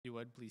you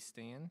would, please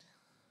stand.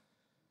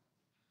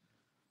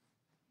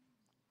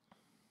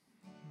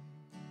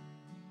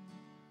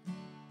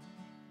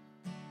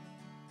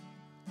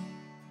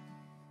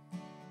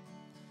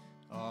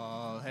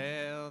 All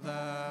hail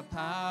the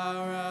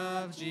power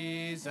of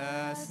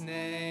Jesus'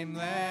 name,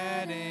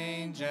 let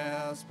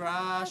angels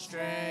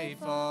prostrate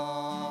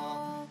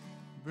fall.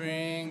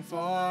 Bring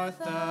forth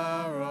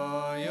the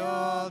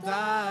royal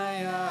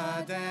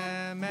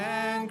diadem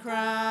and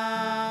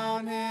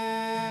crown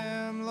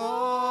him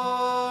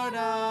Lord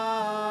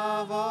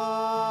of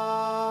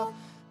all.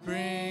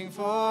 Bring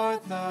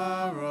forth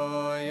the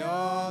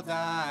royal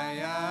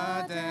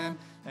diadem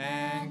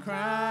and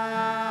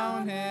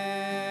crown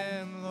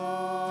him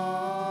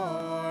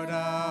Lord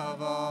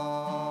of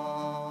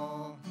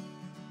all.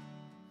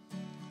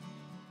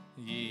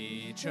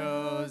 Ye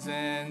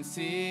chosen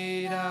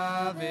seed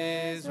of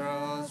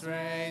Israel's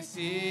race,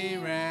 ye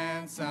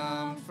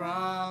ransomed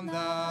from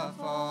the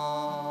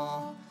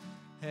fall.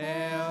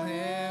 Hail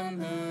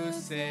him who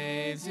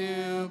saves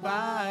you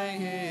by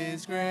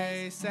his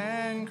grace,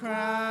 and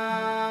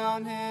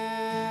crown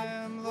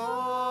him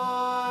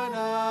Lord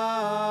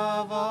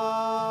of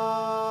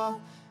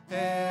all.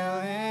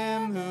 Hail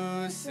him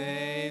who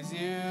saves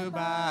you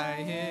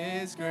by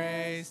his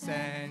grace,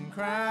 and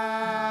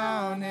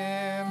crown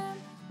him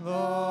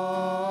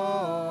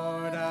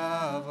Lord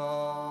of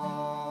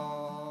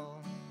all.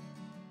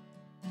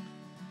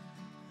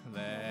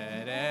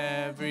 Let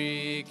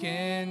every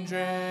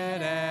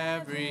kindred,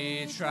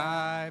 every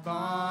tribe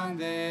on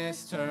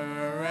this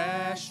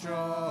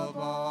terrestrial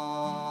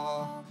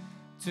ball,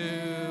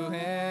 to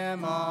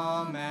him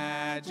all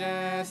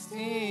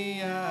majesty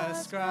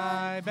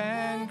ascribe,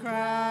 and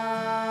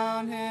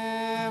crown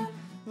him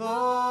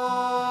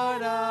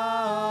Lord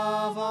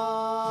of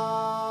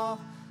all.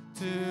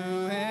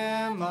 To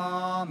him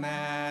all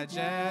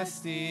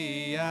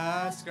majesty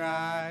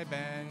ascribe,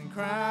 and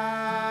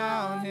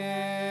crown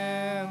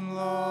him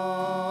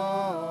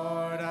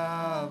Lord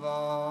of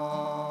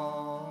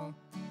all.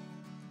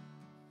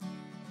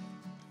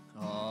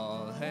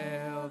 All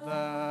hail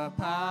the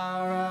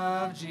power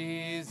of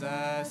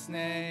Jesus'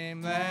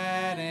 name,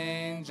 let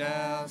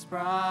angels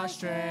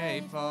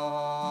prostrate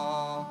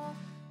fall.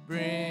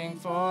 Bring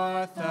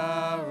forth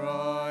the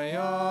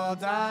royal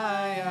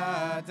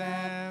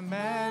diadem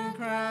and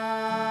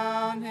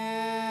crown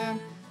him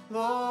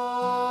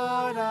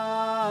Lord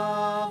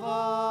of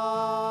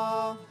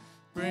all.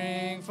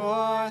 Bring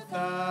forth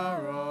the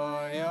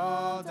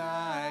royal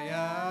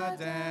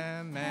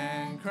diadem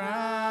and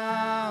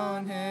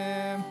crown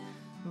him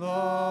Lord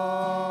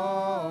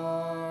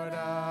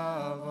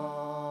of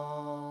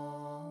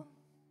all.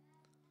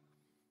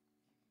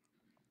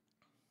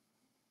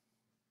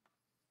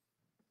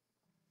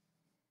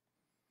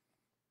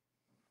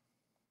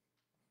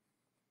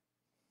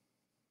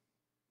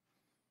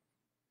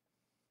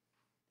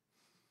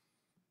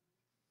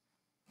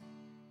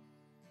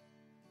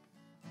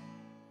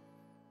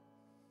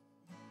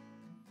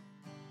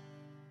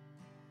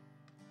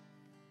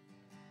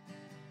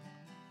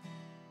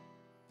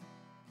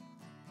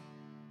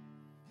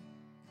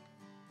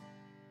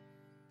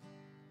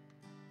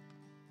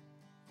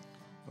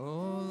 O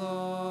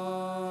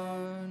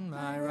Lord,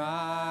 my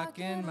rock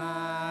and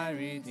my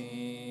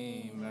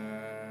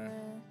redeemer,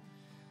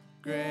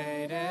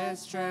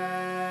 greatest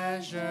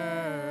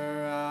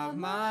treasure of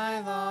my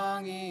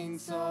longing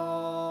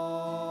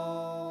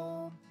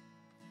soul.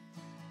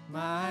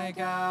 My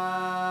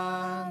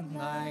God,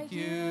 like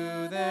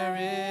you there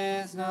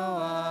is no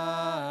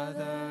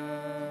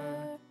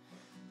other.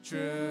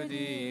 True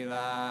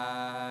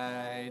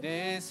delight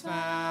is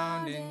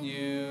found in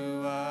you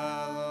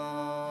alone.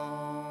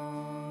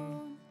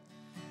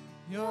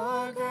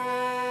 Your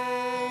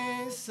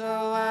grace so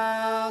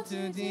out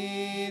too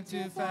deep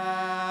to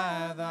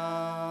fathom.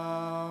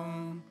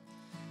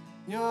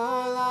 Your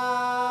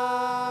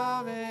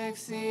love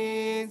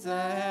exceeds the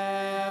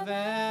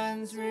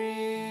heavens' reach.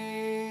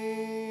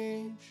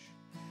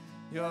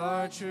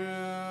 Your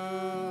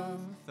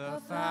truth,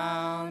 the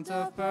fount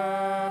of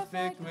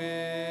perfect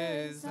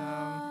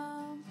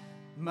wisdom,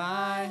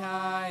 my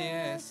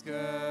highest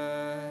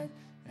good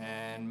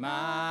and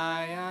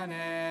my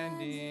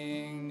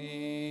unending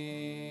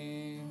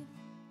need.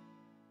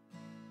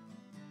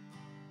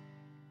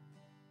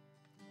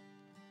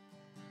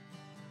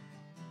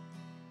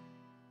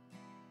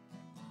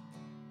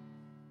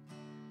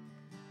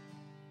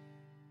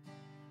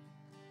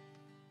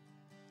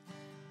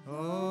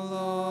 O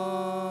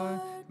Lord,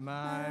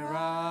 my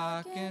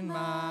rock and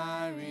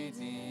my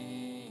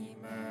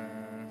redeemer,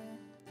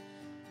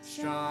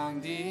 strong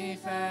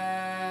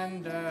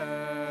defender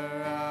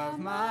of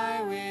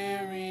my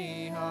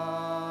weary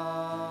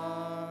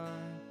heart,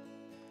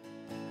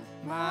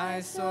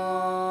 my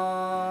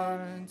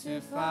sword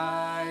to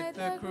fight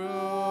the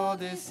cruel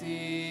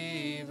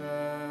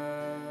deceiver,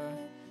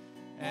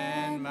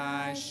 and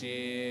my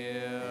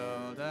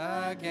shield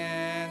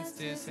against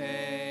his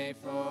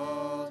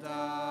hateful darts.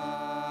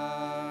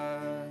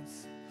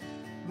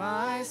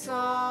 My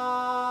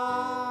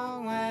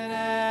song when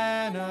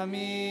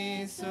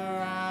enemies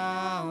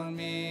surround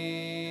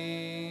me,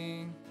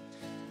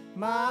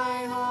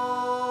 my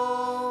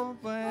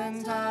hope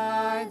when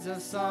tides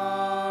of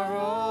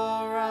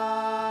sorrow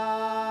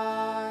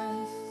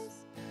rise,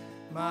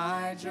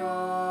 my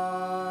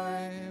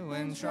joy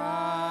when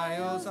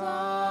trials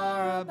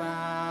are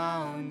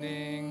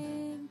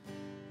abounding,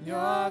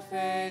 your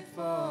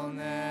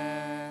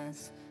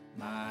faithfulness,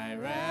 my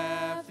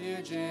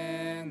refuge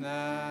in the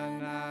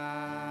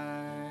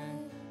night.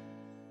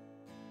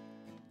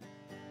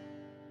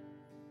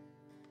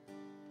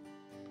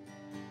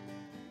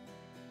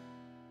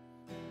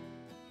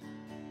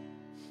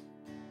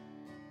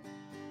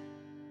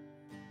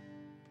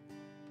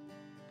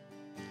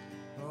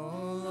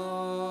 O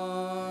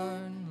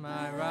Lord,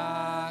 my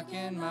rock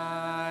and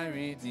my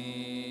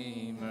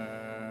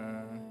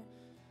redeemer,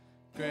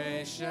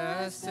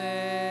 gracious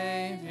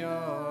Savior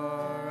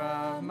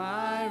of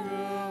my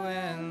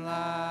ruined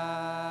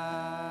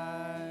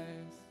life,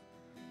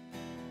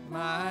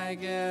 my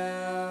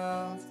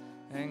guilt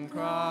and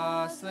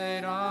cross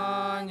laid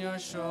on your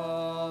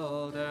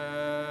shoulders,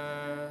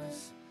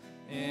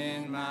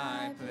 in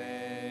my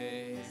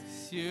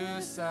place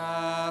you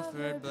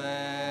suffered,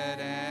 bled,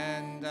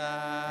 and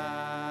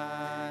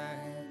died.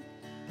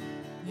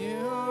 You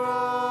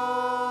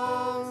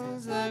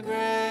rose, the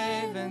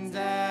grave and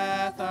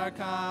death are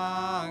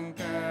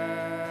conquered.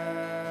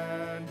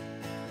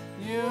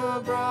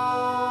 You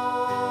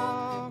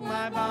broke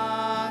my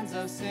bonds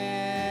of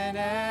sin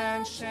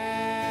and shame.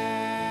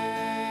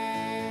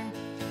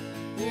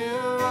 You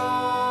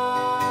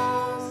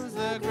rose,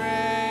 the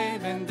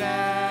grave and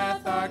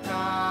death are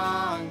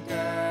conquered.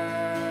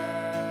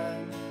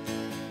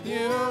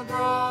 You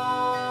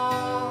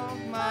broke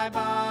my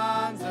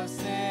bonds of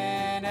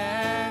sin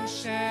and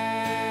shame.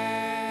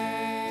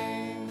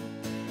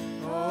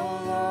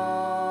 O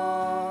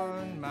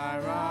Lord, my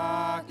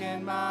rock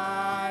and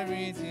my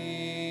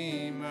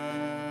redeemer,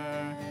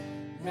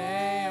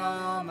 may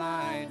all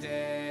my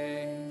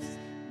days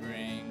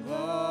bring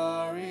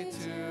glory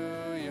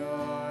to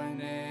your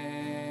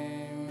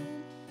name.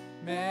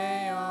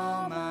 May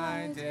all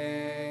my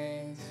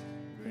days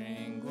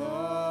bring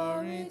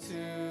glory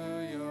to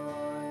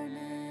your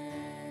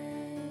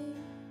name.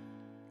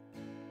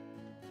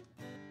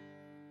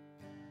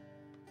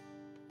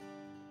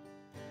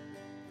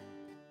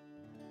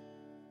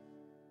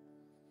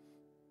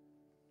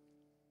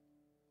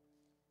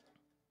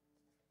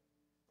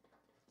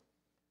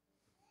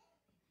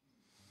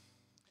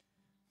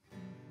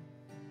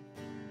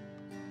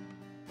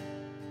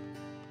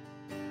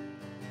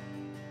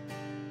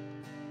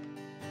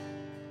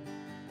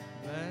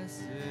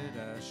 Blessed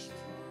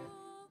assurance.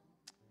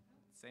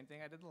 Same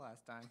thing I did the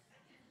last time.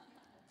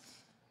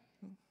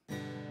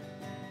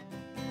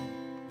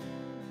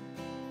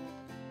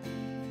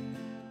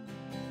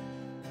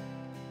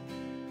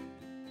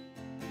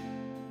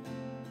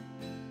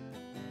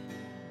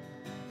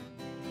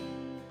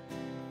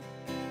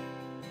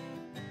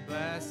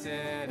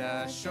 Blessed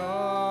assurance,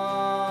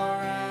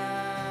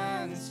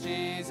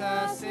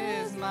 Jesus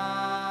is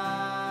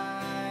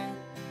mine.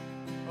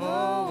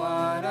 Oh,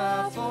 what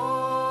a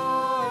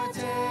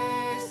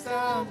foretaste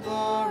of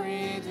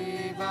glory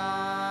divine,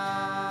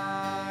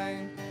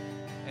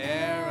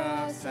 heir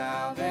of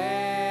salvation,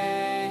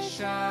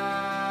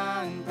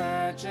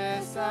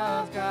 purchase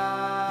of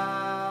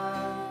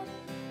God,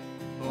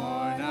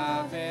 born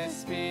of his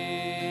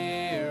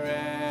Spirit,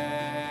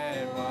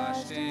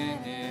 washed in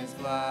his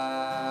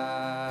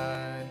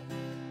blood.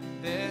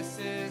 This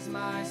is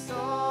my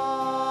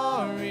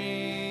story,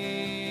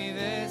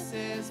 this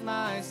is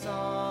my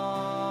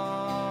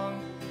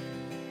song,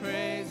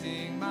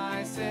 praising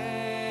my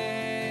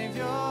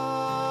Savior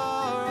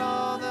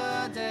all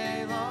the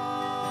day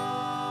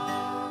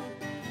long.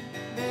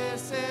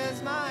 This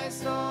is my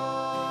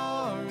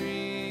story,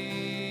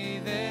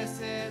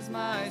 this is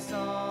my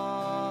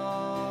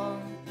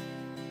song,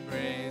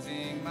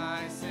 praising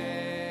my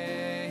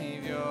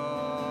Savior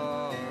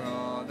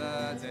all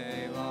the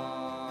day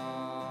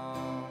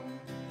long.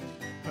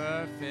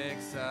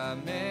 Perfect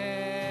submission,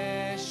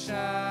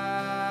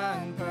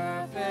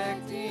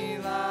 perfect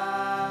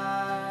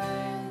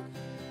delight,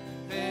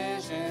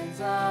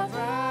 visions of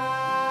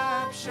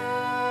rapture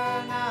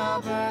now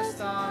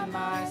burst on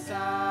my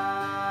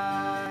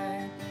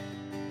sight.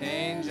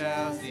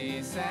 Angels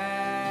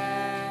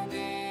descending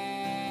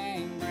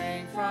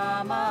bring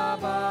from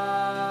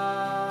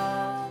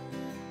above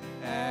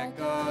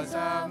echoes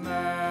of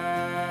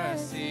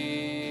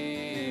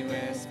mercy,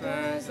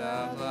 whispers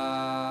of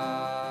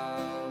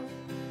love.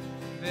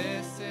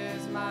 This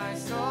is my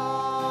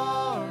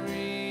story,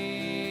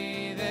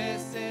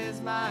 this is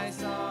my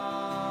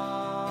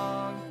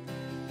song,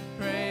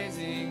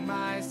 praising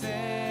my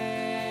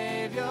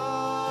Savior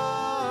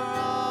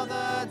all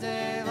the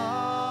day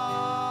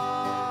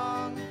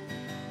long.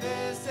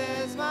 This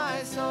is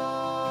my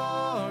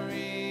story,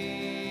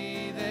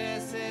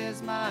 this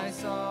is my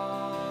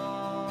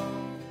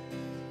song,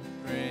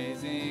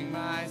 praising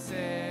my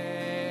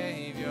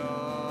Savior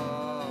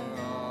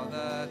all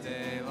the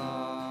day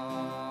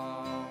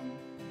long.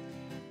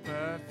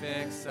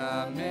 Perfect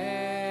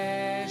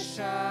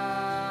submission,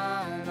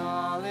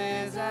 all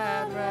is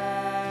at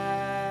rest.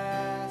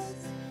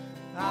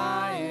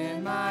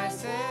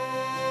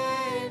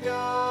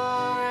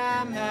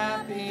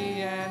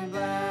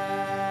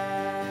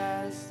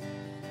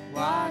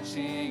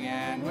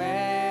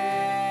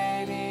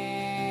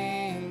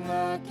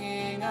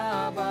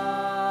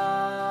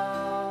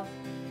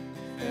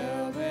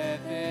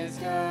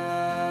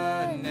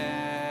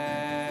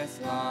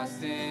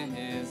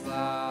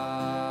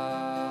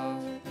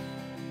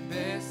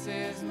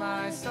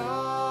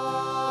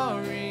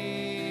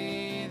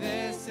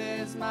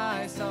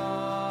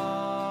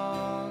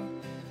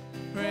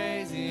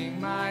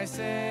 my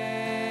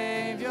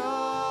Savior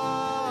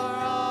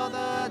all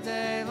the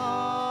day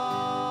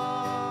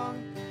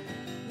long.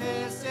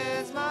 This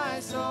is my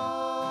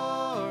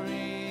story,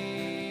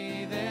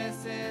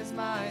 this is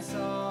my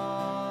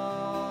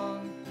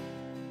song,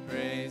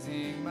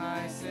 praising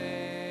my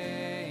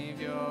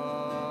Savior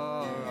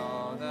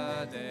all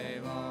the day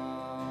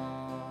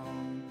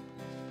long,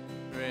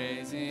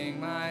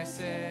 praising my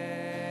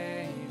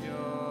Savior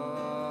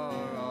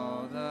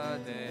all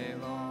the day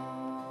long.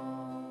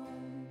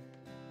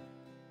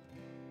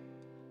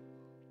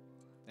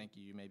 Thank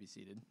you. You may be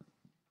seated.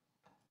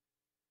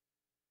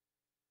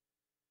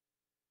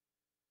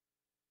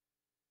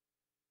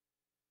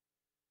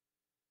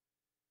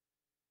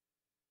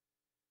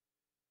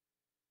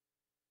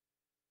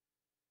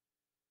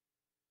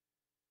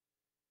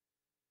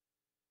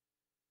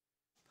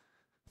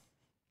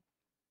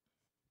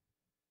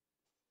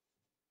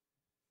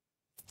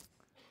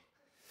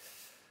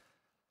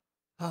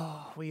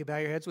 Oh, will you bow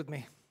your heads with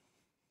me?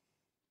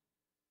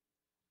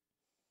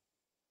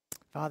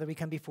 Father, we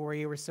come before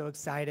you. We're so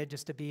excited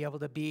just to be able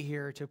to be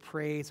here to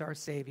praise our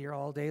Savior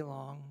all day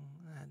long.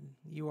 And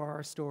you are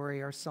our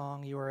story, our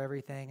song. You are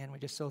everything. And we're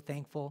just so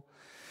thankful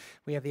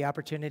we have the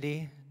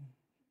opportunity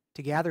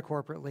to gather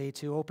corporately,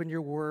 to open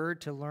your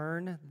word, to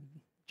learn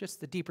just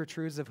the deeper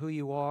truths of who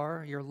you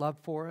are, your love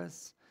for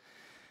us,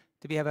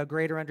 to have a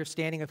greater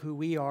understanding of who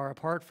we are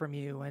apart from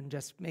you, and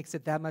just makes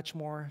it that much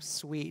more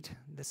sweet.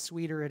 The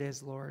sweeter it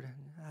is, Lord,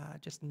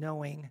 just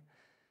knowing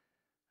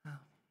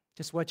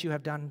just what you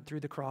have done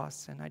through the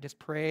cross. And I just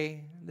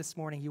pray this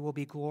morning you will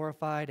be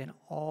glorified in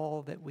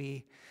all that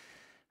we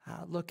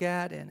look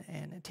at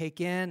and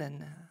take in,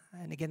 and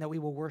again, that we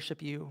will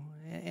worship you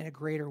in a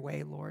greater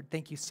way, Lord.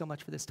 Thank you so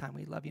much for this time.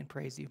 We love you and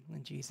praise you.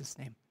 In Jesus'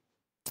 name,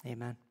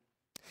 amen.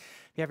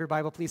 If you have your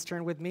Bible, please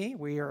turn with me.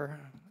 We are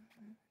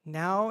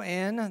now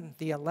in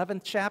the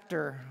 11th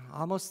chapter,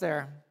 almost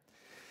there.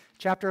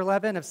 Chapter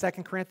 11 of 2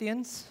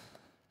 Corinthians.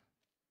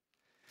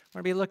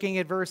 We're going to be looking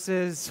at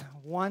verses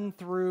 1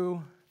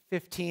 through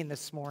 15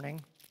 this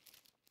morning.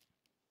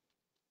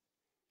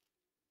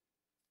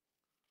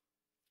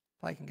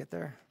 If I can get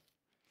there.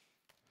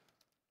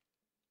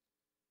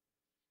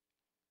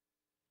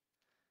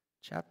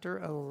 Chapter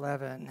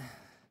 11.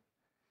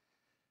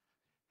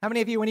 How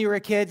many of you, when you were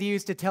a kid, you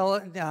used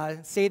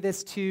to say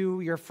this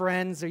to your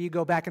friends, or you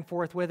go back and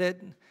forth with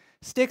it?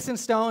 Sticks and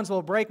stones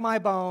will break my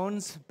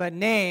bones, but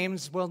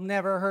names will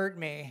never hurt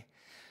me.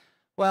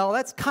 Well,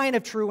 that's kind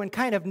of true and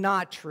kind of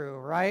not true,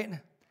 right?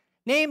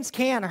 Names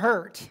can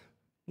hurt.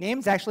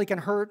 Names actually can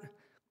hurt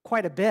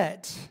quite a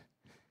bit.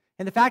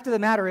 And the fact of the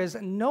matter is,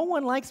 no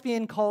one likes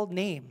being called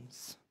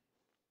names.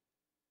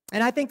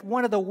 And I think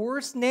one of the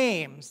worst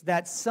names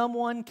that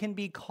someone can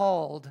be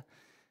called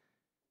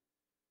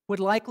would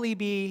likely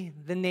be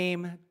the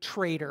name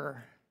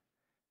traitor.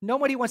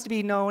 Nobody wants to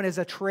be known as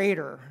a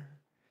traitor,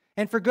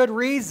 and for good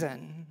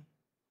reason.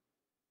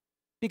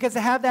 Because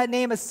to have that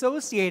name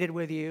associated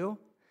with you,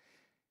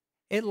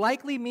 it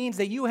likely means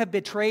that you have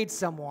betrayed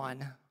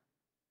someone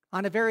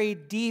on a very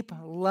deep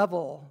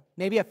level.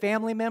 Maybe a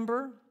family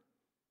member,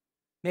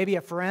 maybe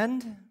a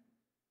friend.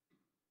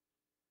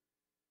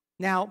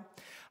 Now,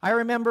 I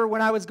remember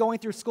when I was going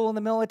through school in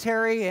the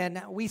military,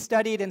 and we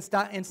studied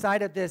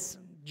inside of this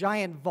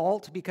giant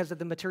vault because of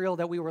the material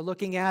that we were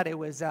looking at. It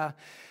was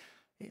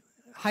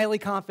highly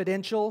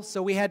confidential,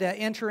 so we had to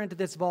enter into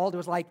this vault. It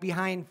was like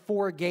behind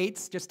 4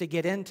 gates just to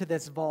get into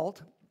this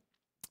vault.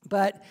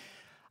 But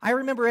I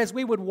remember as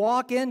we would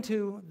walk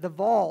into the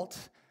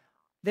vault,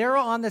 there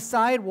on the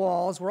side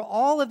walls were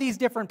all of these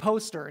different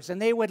posters,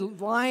 and they would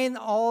line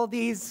all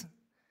these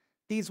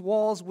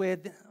walls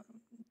with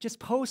just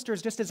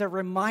posters just as a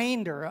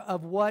reminder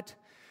of what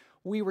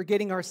we were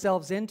getting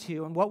ourselves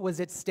into and what was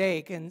at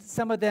stake. And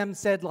some of them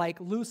said, like,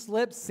 loose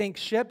lips sink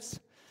ships,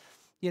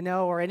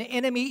 or an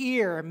enemy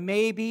ear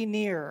may be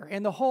near.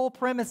 And the whole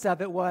premise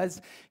of it was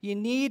you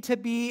need to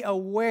be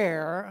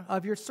aware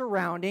of your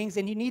surroundings,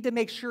 and you need to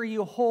make sure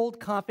you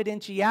hold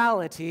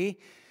confidentiality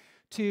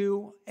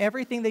to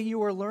everything that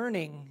you are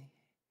learning.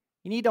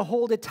 You need to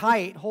hold it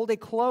tight, hold it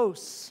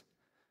close.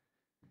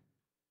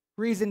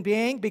 Reason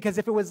being, because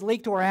if it was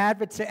leaked to our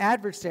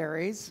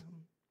adversaries,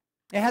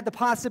 it had the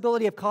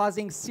possibility of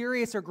causing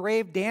serious or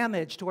grave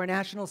damage to our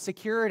national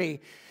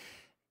security.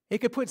 It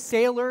could put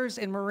sailors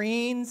and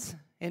Marines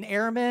and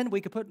airmen,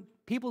 we could put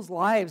people's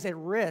lives at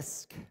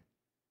risk.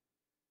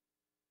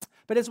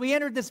 But as we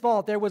entered this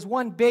vault, there was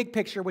one big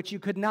picture which you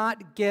could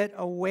not get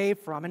away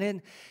from,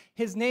 and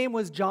his name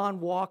was John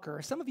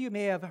Walker. Some of you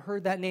may have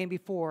heard that name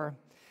before.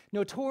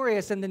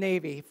 Notorious in the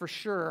Navy, for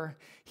sure.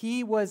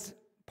 He was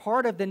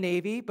part of the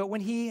Navy, but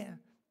when he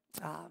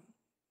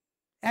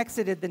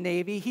exited the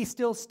Navy, he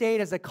still stayed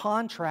as a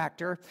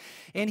contractor,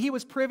 and he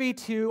was privy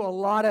to a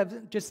lot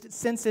of just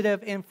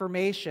sensitive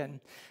information.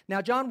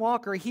 Now, John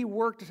Walker, he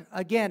worked,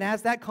 again,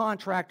 as that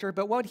contractor,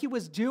 but what he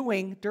was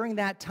doing during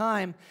that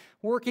time,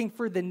 working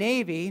for the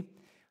Navy,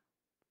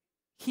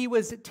 he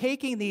was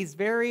taking these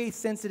very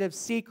sensitive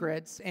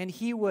secrets, and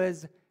he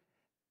was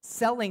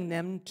selling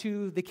them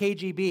to the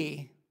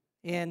KGB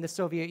in the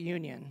Soviet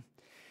Union.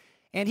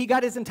 And he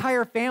got his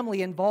entire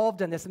family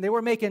involved in this, and they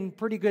were making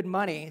pretty good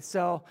money.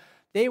 So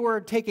they were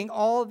taking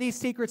all of these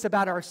secrets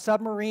about our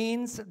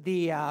submarines,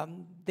 the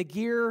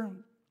gear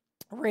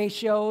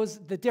ratios,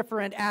 the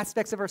different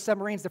aspects of our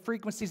submarines, the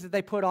frequencies that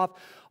they put off,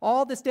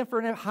 all this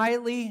different,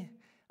 highly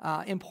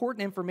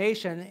important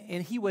information,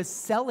 and he was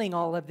selling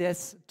all of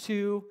this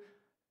to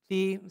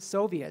the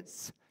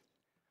Soviets.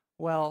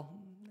 Well,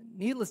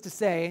 needless to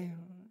say,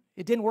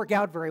 it didn't work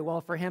out very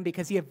well for him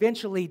because he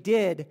eventually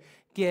did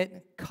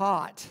get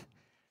caught,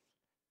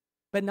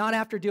 but not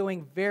after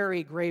doing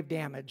very grave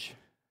damage.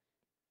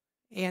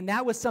 And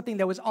that was something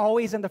that was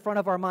always in the front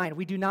of our mind.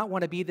 We do not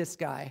want to be this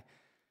guy.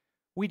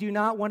 We do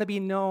not want to be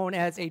known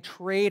as a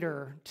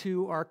traitor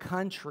to our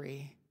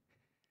country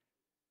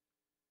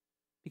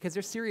because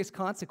there's serious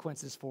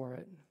consequences for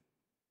it.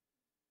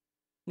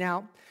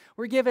 Now,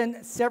 we're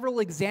given several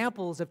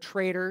examples of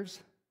traitors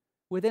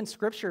within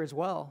Scripture as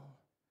well.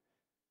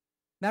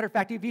 Matter of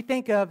fact, if you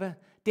think of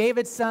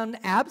David's son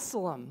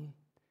Absalom,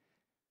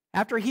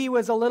 after he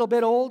was a little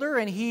bit older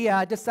and he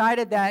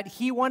decided that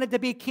he wanted to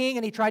be king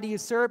and he tried to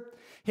usurp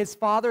his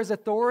father's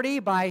authority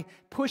by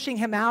pushing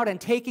him out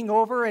and taking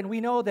over, and we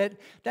know that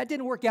that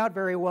didn't work out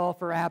very well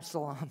for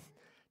Absalom,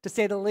 to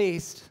say the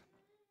least.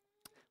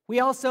 We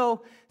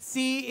also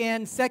see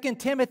in 2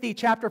 Timothy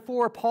chapter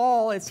 4,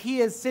 Paul, as he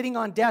is sitting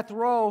on death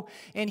row,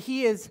 and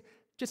he is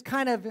just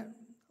kind of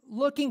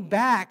looking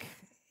back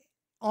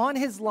on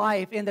his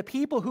life and the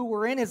people who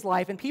were in his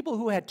life and people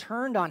who had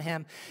turned on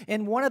him.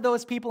 And one of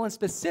those people in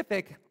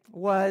specific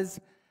was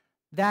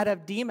that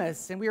of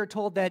Demas. And we are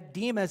told that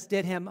Demas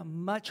did him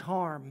much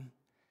harm.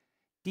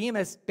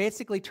 Demas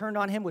basically turned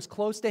on him, was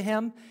close to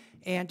him,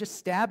 and just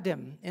stabbed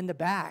him in the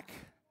back.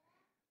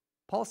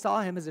 Paul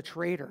saw him as a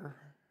traitor.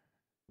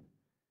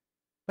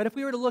 But if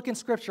we were to look in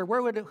Scripture,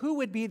 who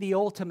would be the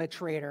ultimate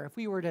traitor? If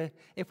we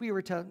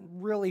were to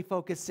really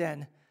focus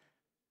in,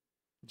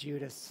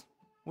 Judas,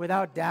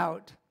 without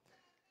doubt,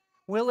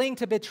 willing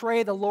to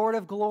betray the Lord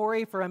of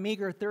glory for a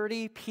meager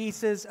 30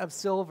 pieces of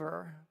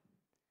silver.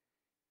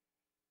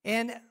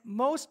 And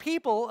most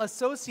people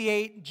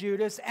associate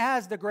Judas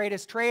as the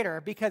greatest traitor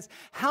because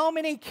how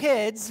many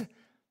kids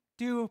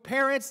do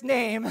parents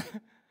name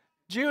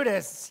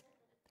Judas?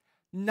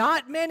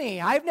 Not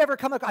many. I've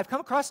come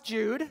across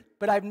Jude,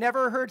 but I've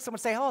never heard someone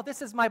say, "Oh,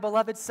 this is my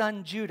beloved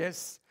son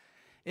Judas."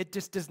 It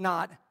just does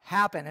not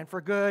happen, and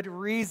for good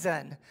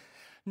reason.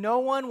 No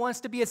one wants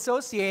to be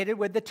associated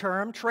with the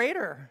term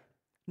traitor.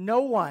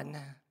 No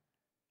one.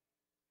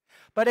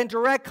 But in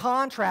direct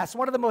contrast,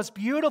 one of the most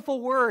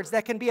beautiful words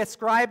that can be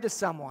ascribed to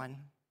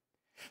someone,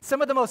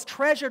 some of the most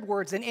treasured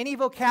words in any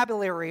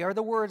vocabulary are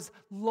the words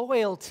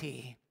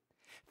loyalty,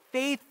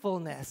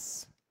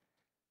 faithfulness,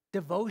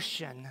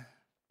 devotion.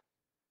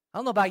 I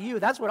don't know about you,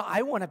 that's what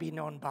I want to be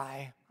known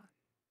by.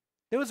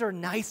 Those are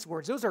nice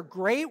words. Those are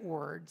great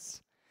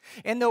words.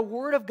 And the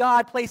Word of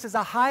God places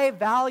a high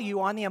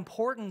value on the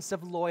importance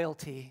of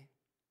loyalty.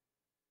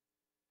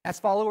 As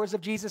followers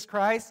of Jesus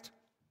Christ,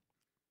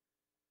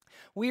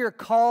 we are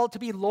called to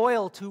be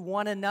loyal to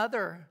one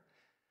another.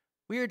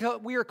 We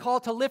are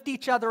called to lift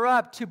each other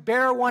up, to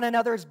bear one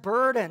another's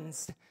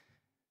burdens,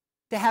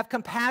 to have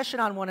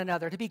compassion on one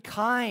another, to be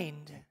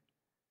kind.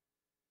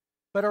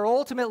 But our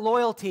ultimate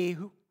loyalty,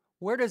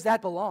 where does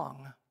that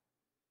belong?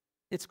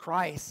 It's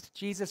Christ,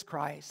 Jesus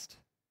Christ.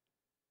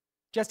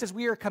 Just as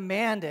we are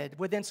commanded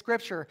within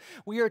Scripture,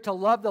 we are to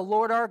love the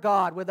Lord our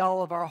God with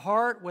all of our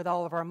heart, with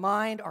all of our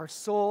mind, our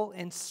soul,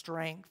 and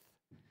strength.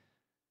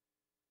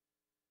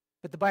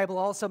 But the Bible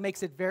also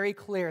makes it very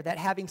clear that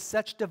having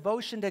such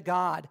devotion to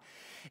God,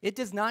 it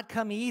does not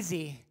come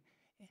easy,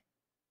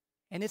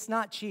 and it's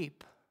not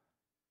cheap.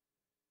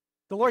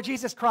 The Lord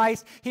Jesus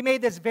Christ, He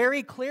made this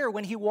very clear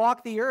when He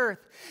walked the earth.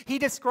 He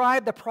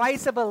described the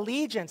price of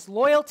allegiance,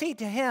 loyalty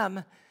to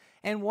Him,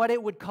 and what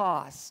it would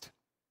cost.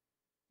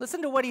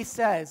 Listen to what He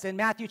says in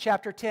Matthew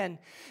chapter 10.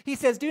 He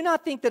says, "Do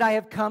not think that I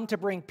have come to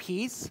bring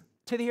peace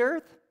to the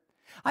earth.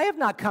 I have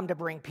not come to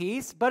bring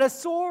peace, but a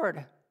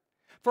sword.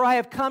 For I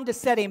have come to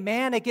set a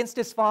man against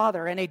his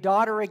father, and a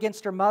daughter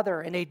against her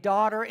mother, and a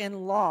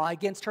daughter-in-law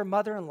against her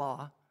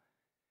mother-in-law.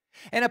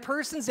 And a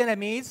person's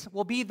enemies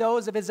will be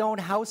those of his own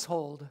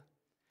household.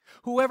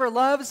 Whoever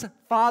loves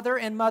father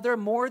and mother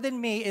more than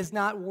me is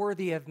not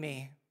worthy of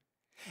me.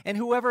 And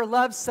whoever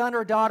loves son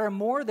or daughter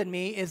more than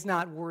me is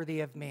not worthy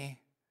of me.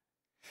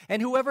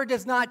 And whoever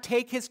does not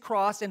take his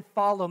cross and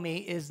follow me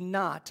is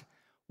not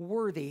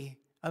worthy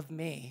of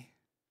me."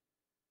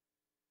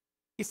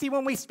 You see,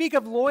 when we speak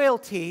of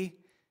loyalty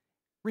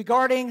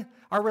regarding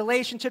our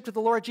relationship to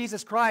the Lord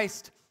Jesus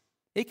Christ,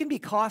 it can be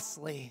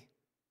costly,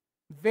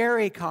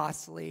 very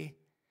costly.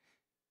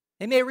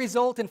 It may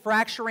result in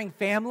fracturing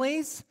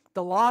families,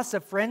 the loss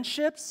of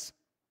friendships.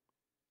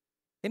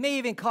 It may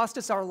even cost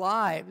us our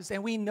lives.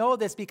 And we know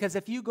this because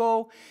if you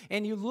go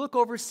and you look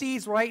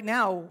overseas right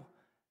now,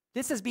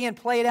 this is being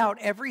played out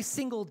every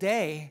single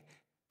day.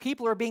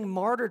 People are being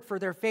martyred for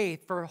their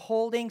faith, for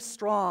holding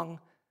strong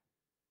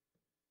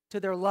to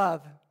their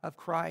love of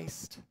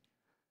Christ.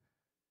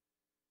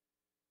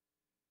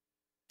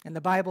 And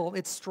the Bible,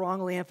 it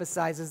strongly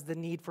emphasizes the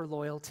need for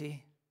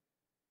loyalty.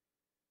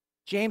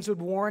 James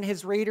would warn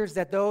his readers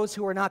that those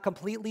who are not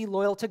completely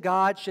loyal to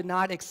God should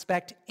not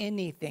expect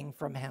anything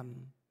from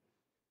him.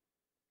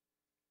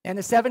 And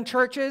the 7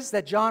 churches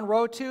that John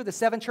wrote to, the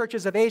 7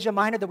 churches of Asia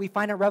Minor that we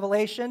find in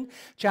Revelation,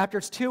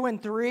 chapters 2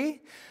 and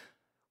 3,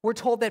 we're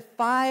told that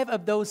 5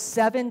 of those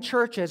 7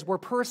 churches were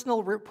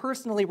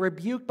personally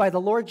rebuked by the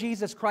Lord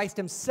Jesus Christ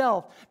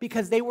himself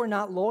because they were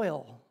not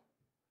loyal.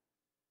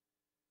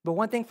 But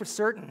one thing for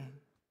certain,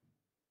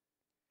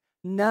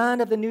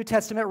 none of the New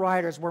Testament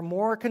writers were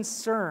more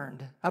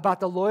concerned about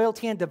the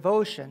loyalty and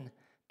devotion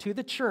to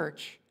the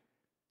church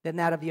than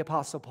that of the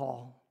Apostle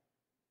Paul.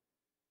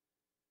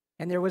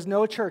 And there was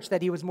no church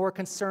that he was more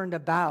concerned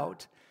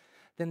about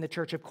than the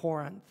church of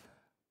Corinth.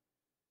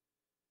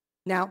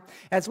 Now,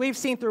 as we've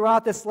seen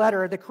throughout this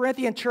letter, the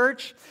Corinthian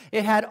church,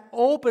 it had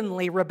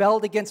openly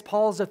rebelled against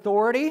Paul's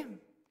authority.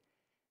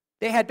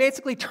 They had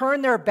basically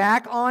turned their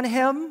back on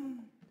him.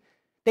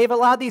 They've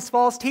allowed these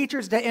false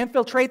teachers to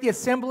infiltrate the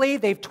assembly.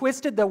 They've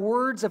twisted the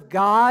words of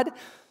God.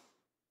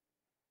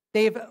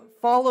 They've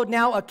followed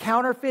now a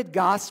counterfeit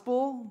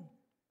gospel.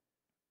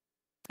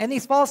 And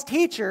these false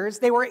teachers,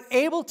 they were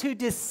able to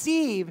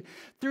deceive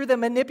through the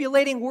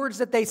manipulating words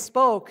that they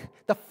spoke,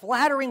 the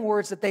flattering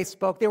words that they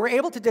spoke. They were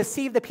able to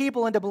deceive the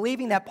people into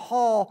believing that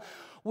Paul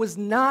was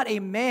not a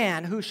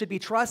man who should be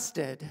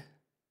trusted.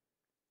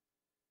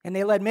 And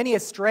they led many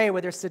astray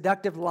with their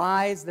seductive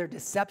lies, their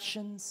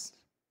deceptions.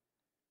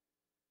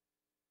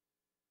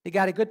 They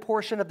got a good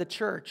portion of the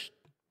church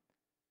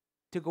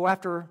to go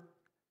after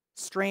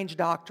strange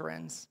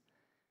doctrines.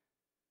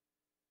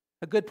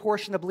 A good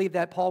portion to believe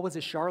that Paul was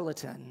a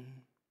charlatan.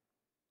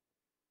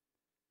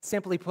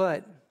 Simply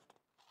put,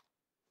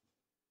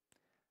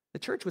 the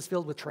church was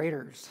filled with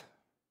traitors.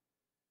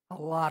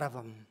 A lot of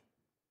them.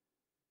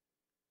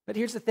 But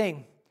here's the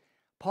thing.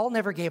 Paul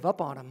never gave up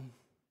on them.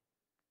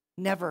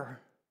 Never.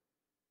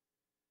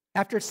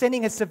 After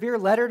sending a severe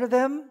letter to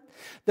them,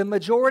 the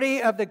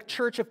majority of the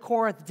church of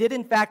Corinth did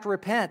in fact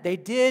repent. They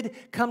did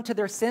come to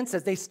their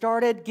senses. They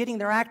started getting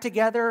their act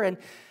together and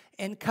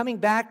coming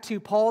back to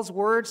Paul's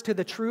words, to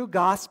the true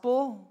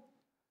gospel.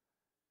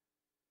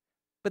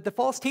 But the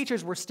false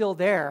teachers were still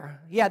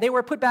there. Yeah, they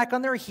were put back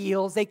on their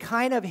heels. They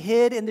kind of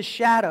hid in the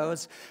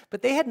shadows,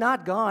 but they had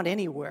not gone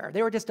anywhere.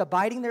 They were just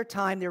abiding their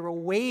time. They were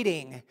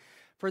waiting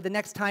for the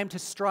next time to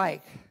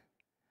strike,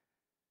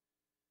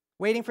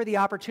 waiting for the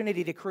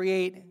opportunity to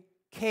create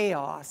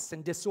chaos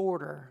and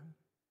disorder.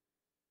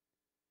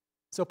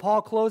 So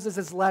Paul closes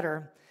his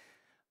letter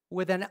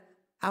with an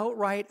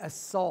outright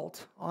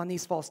assault on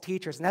these false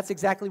teachers. And that's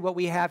exactly what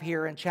we have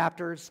here in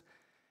chapters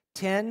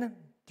 10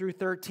 through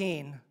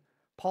 13.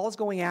 Paul's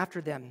going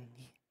after them,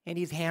 and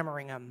he's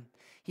hammering them.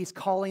 He's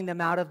calling them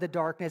out of the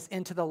darkness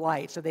into the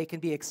light so they can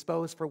be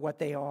exposed for what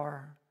they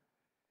are.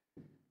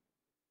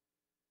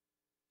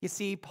 You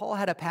see, Paul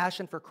had a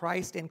passion for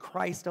Christ and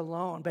Christ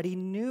alone, but he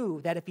knew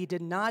that if he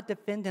did not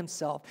defend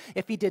himself,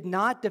 if he did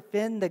not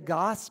defend the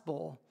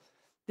gospel,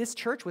 this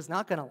church was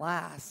not going to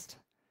last.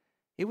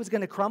 It was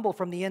going to crumble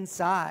from the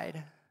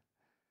inside.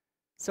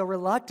 So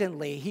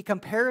reluctantly, he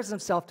compares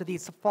himself to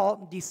these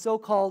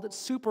so-called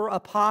super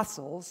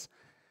apostles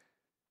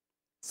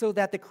so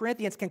that the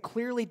Corinthians can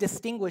clearly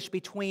distinguish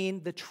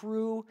between the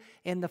true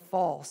and the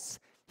false.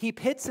 He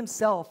pits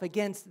himself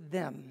against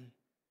them.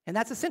 And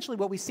that's essentially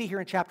what we see here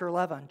in chapter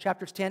 11,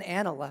 chapters 10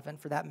 and 11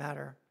 for that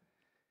matter.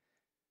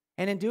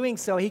 And in doing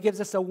so, he gives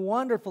us a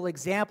wonderful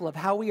example of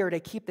how we are to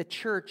keep the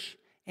church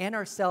and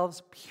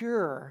ourselves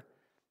pure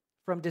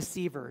from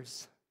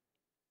deceivers.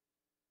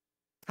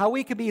 How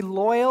we can be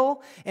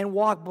loyal and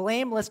walk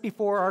blameless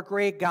before our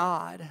great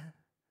God,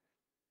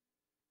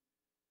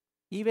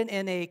 even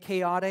in a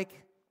chaotic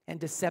and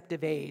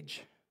deceptive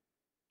age.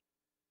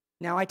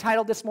 Now, I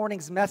titled this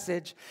morning's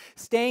message,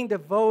 Staying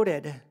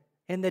Devoted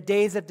in the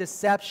Days of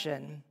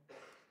Deception,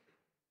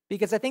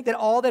 because I think that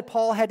all that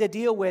Paul had to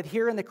deal with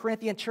here in the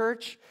Corinthian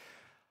church,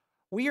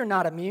 we are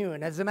not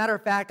immune. As a matter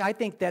of fact, I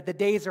think that the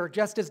days are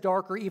just as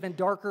dark or even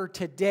darker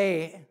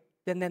today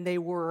than they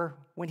were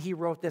when he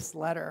wrote this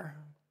letter.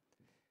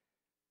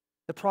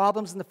 The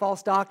problems and the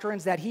false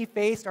doctrines that he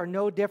faced are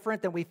no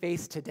different than we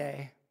face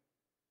today.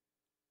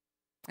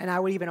 And I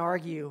would even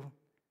argue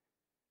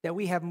that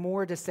we have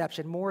more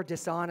deception, more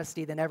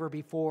dishonesty than ever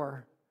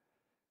before.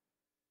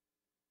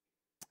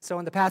 So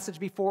in the passage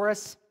before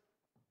us,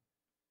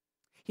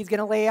 he's going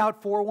to lay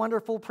out 4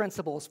 wonderful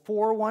principles,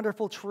 4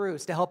 wonderful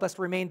truths to help us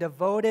remain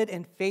devoted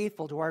and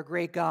faithful to our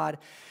great God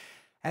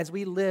as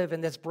we live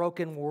in this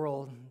broken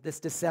world, this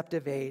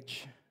deceptive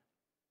age.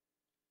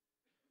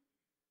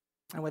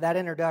 And with that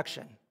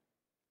introduction,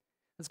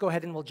 let's go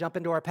ahead and we'll jump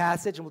into our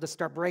passage and we'll just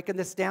start breaking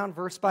this down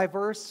verse by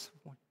verse,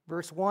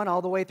 verse 1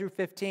 all the way through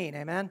 15.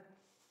 Amen?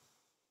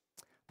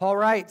 Paul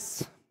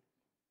writes,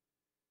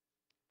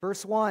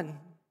 verse 1,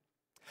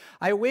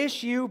 I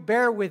wish you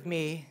bear with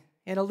me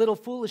in a little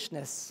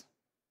foolishness.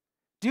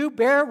 Do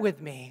bear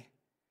with me,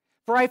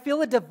 for I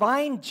feel a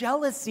divine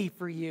jealousy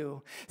for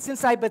you,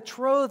 since I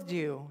betrothed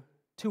you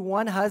to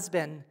one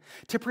husband,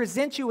 to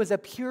present you as a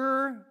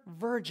pure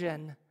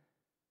virgin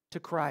to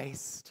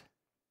Christ.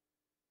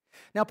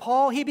 Now,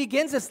 Paul, he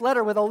begins this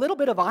letter with a little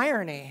bit of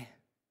irony,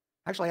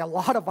 actually a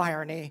lot of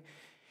irony.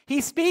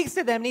 He speaks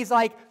to them and he's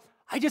like,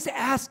 I just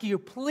ask you,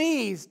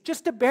 please,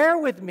 just to bear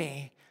with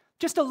me.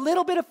 Just a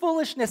little bit of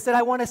foolishness that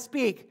I want to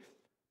speak.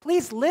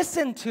 Please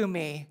listen to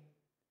me.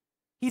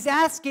 He's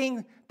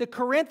asking the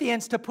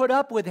Corinthians to put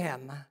up with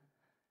him.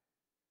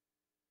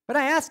 But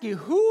I ask you,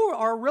 who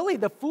are really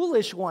the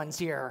foolish ones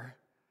here?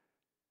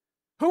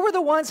 Who are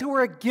the ones who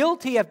are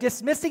guilty of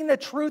dismissing the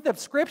truth of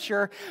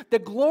Scripture, the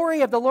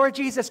glory of the Lord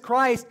Jesus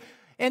Christ,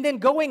 and then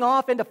going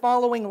off into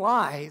following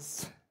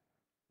lies?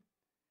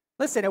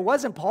 Listen, it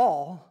wasn't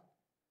Paul.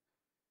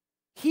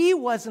 He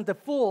wasn't the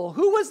fool.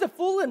 Who was the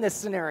fool in this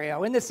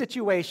scenario, in this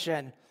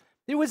situation?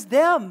 It was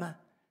them.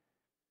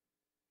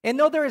 And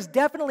though there is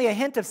definitely a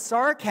hint of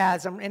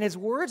sarcasm in his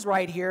words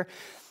right here,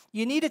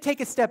 you need to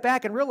take a step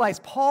back and realize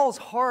Paul's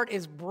heart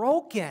is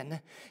broken.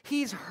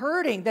 He's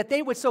hurting that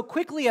they would so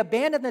quickly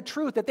abandon the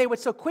truth, that they would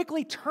so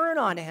quickly turn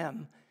on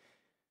him.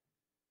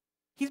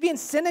 He's being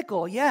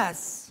cynical,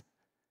 yes.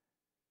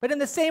 But in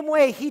the same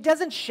way, he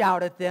doesn't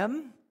shout at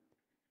them.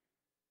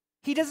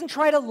 He doesn't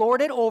try to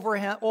lord it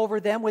over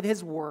them with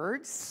his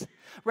words.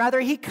 Rather,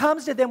 he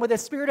comes to them with a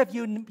spirit of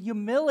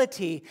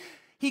humility.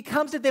 He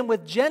comes to them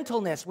with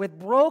gentleness, with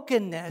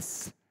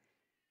brokenness.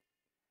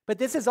 But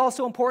this is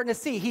also important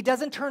to see. He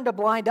doesn't turn a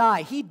blind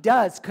eye. He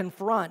does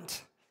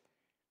confront.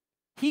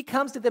 He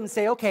comes to them and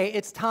say, okay,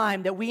 it's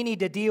time that we need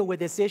to deal with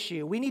this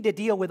issue. We need to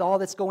deal with all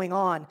that's going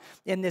on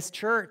in this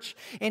church.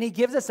 And he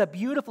gives us a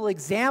beautiful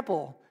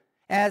example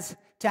as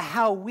to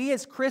how we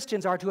as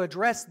Christians are to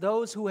address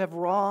those who have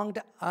wronged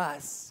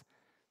us.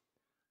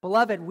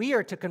 Beloved, we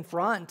are to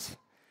confront.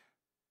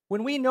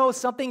 When we know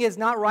something is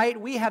not right,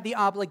 we have the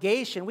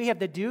obligation, we have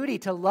the duty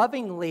to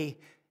lovingly,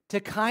 to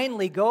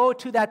kindly go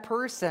to that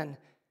person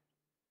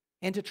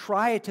and to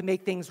try to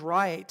make things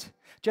right.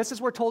 Just as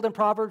we're told in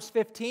Proverbs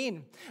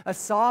 15, a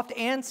soft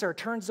answer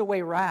turns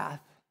away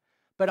wrath,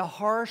 but a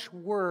harsh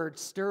word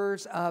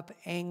stirs up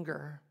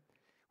anger.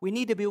 We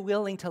need to be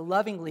willing to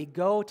lovingly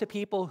go to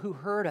people who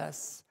hurt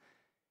us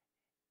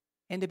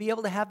and to be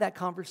able to have that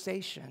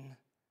conversation,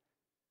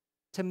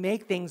 to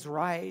make things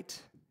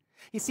right.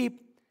 You see,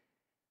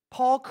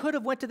 Paul could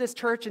have went to this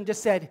church and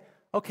just said,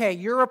 okay,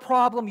 you're a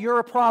problem, you're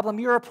a problem,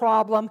 you're a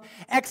problem,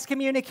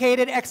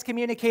 excommunicated,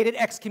 excommunicated,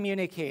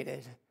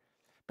 excommunicated.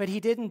 But he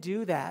didn't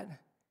do that.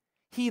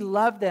 He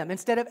loved them.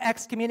 Instead of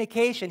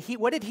excommunication,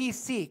 what did he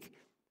seek?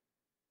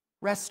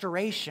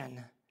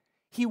 Restoration.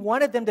 He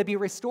wanted them to be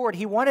restored.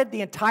 He wanted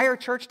the entire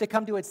church to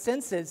come to its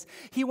senses.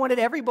 He wanted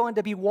everyone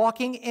to be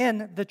walking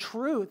in the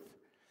truth.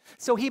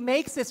 So he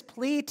makes this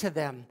plea to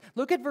them.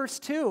 Look at verse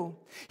 2.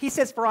 He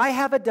says, for I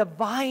have a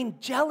divine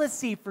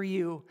jealousy for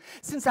you,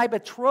 since I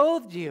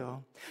betrothed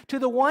you to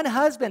the one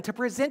husband to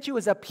present you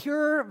as a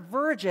pure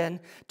virgin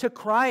to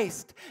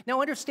Christ.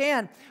 Now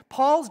understand,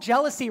 Paul's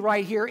jealousy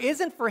right here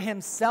isn't for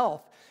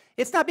himself.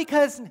 It's not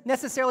because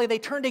necessarily they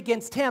turned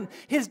against him.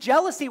 His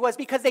jealousy was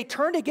because they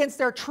turned against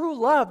their true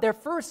love, their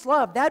first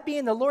love, that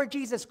being the Lord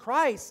Jesus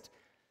Christ.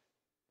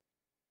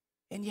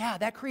 And yeah,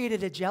 that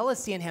created a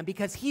jealousy in him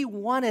because he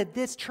wanted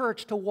this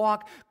church to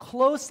walk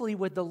closely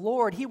with the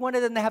Lord. He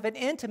wanted them to have an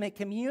intimate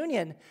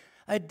communion,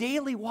 a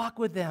daily walk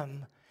with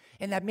them.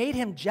 And that made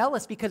him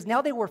jealous because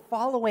now they were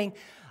following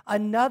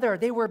another.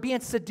 They were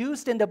being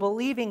seduced into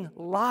believing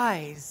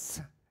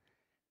lies.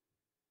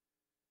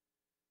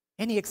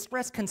 And he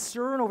expressed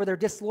concern over their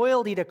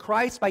disloyalty to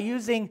Christ by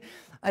using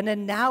an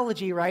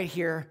analogy right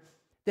here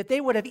that they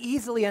would have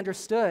easily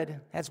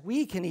understood, as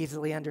we can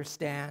easily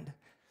understand.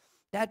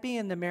 That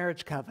being the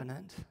marriage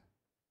covenant.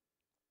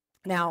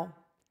 Now,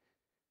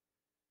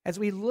 as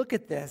we look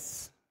at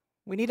this,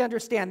 we need to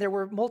understand there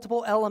were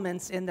multiple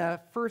elements in the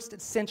first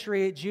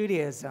century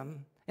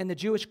Judaism, in the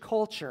Jewish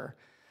culture,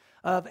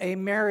 of a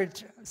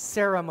marriage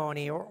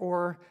ceremony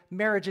or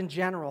marriage in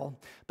general.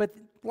 But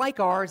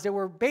like ours, there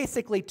were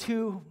basically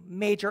two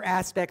major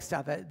aspects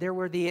of it. There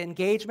were the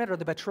engagement or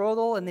the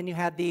betrothal, and then you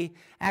had the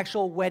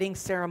actual wedding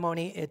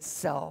ceremony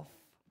itself.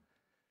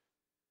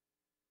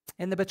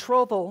 In the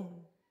betrothal,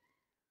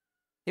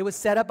 it was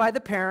set up by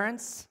the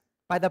parents,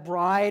 by the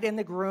bride and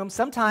the groom.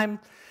 Sometimes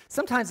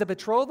a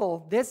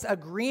betrothal, this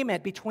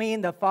agreement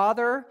between the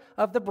father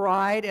of the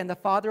bride and the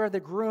father of the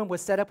groom was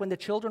set up when the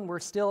children were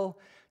still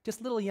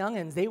just little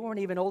youngins. They weren't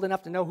even old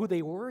enough to know who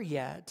they were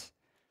yet.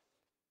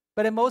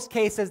 But in most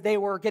cases, they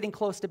were getting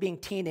close to being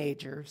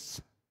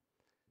teenagers.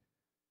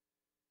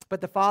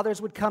 But the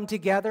fathers would come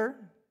together.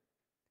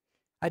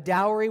 A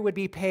dowry would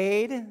be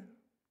paid,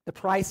 the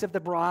price of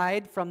the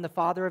bride from the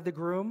father of the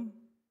groom.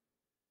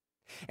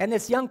 And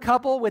this young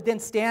couple would then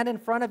stand in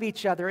front of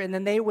each other, and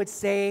then they would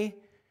say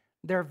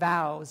their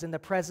vows in the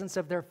presence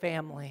of their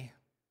family.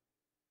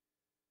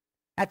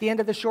 At the end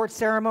of the short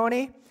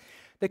ceremony,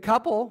 the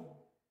couple,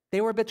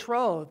 they were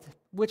betrothed,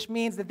 which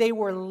means that they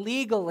were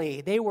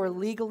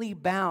legally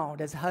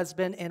bound as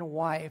husband and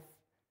wife.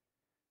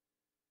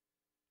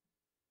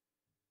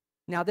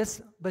 Now,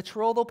 this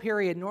betrothal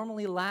period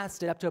normally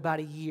lasted up to about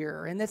a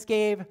year, and this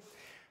gave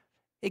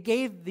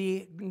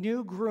the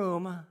new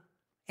groom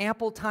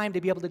ample time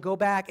to be able to go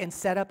back and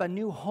set up a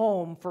new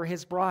home for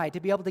his bride, to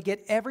be able to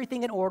get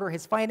everything in order,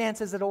 his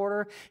finances in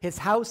order, his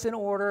house in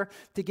order,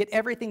 to get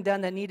everything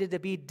done that needed to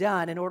be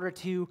done in order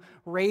to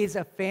raise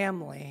a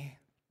family.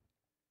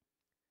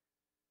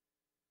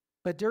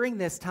 But during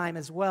this time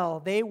as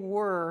well, they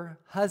were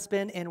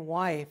husband and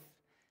wife,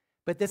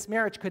 but this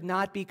marriage could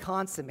not be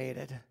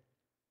consummated.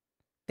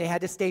 They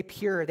had to stay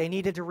pure. They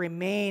needed to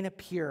remain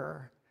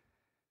pure,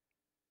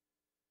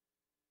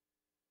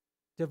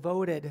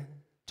 devoted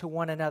to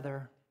one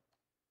another.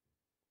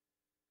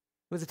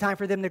 It was a time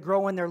for them to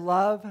grow in their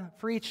love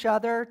for each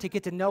other, to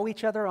get to know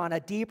each other on a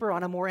deeper,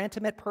 on a more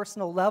intimate,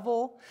 personal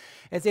level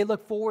as they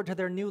look forward to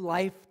their new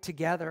life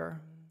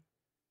together.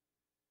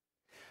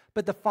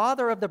 But the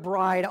father of the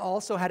bride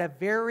also had a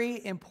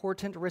very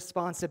important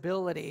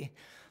responsibility.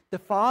 The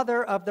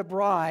father of the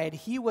bride,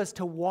 he was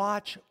to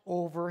watch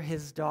over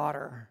his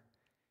daughter.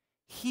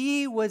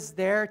 He was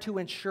there to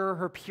ensure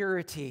her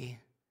purity.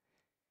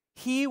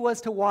 He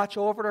was to watch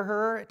over to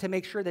her to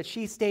make sure that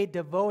she stayed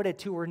devoted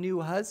to her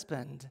new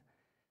husband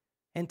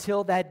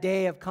until that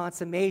day of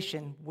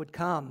consummation would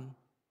come,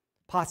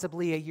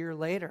 possibly a year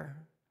later.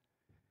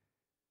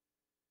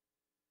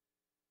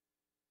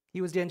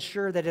 He was to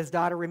ensure that his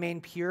daughter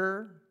remained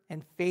pure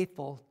and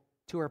faithful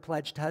to her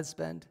pledged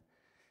husband.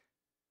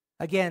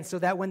 Again, so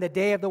that when the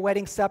day of the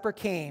wedding supper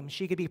came,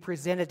 she could be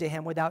presented to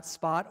him without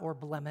spot or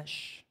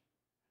blemish.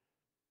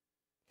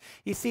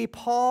 You see,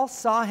 Paul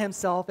saw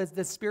himself as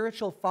the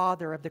spiritual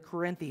father of the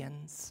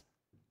Corinthians.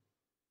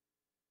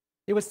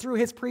 It was through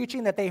his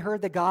preaching that they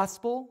heard the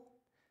gospel.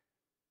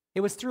 It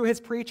was through his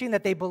preaching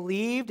that they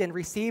believed and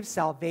received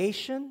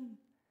salvation.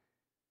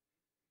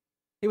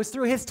 It was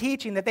through his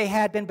teaching that they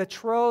had been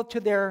betrothed to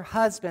their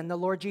husband, the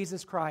Lord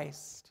Jesus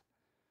Christ.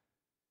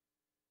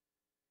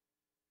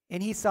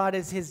 And he saw it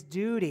as his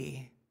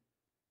duty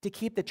to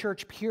keep the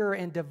church pure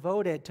and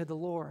devoted to the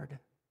Lord,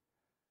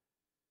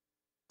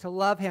 to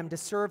love him, to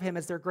serve him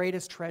as their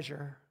greatest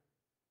treasure.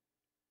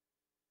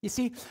 You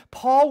see,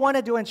 Paul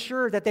wanted to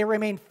ensure that they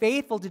remained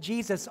faithful to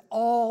Jesus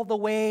all the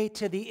way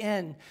to the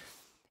end,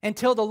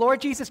 until the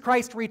Lord Jesus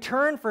Christ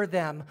returned for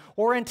them,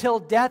 or until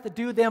death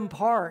do them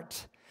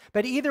part.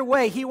 But either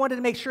way, he wanted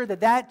to make sure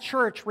that that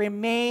church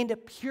remained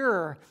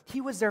pure. He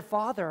was their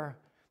father,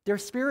 their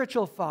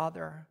spiritual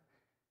father.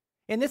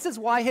 And this is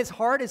why his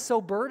heart is so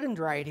burdened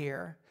right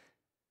here,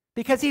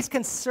 because he's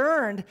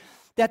concerned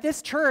that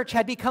this church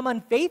had become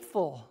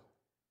unfaithful.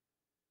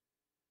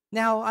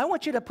 Now, I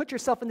want you to put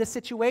yourself in this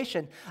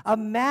situation.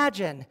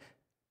 Imagine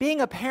being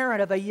a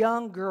parent of a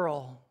young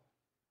girl.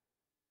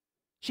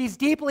 She's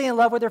deeply in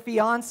love with her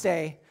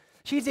fiance.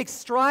 She's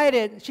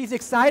excited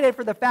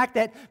for the fact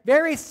that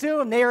very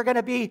soon they're going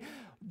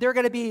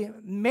to be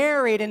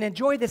married and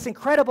enjoy this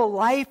incredible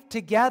life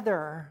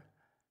together.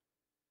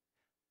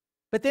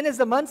 But then as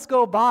the months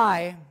go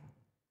by,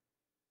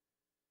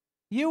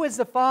 you as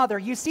the father,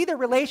 you see the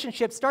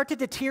relationship start to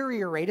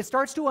deteriorate. It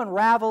starts to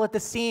unravel at the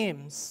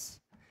seams.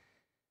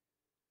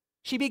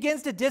 She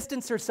begins to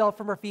distance herself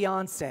from her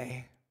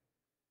fiancé.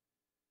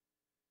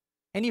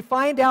 And you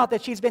find out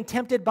that she's been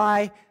tempted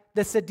by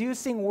the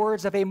seducing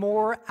words of a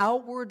more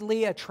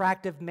outwardly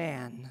attractive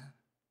man.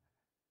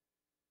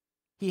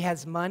 He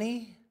has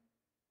money.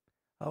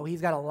 Oh,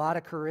 he's got a lot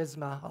of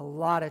charisma, a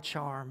lot of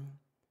charm.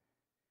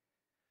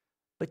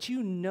 But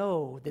you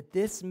know that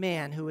this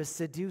man who is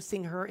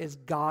seducing her is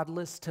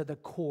godless to the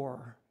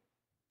core.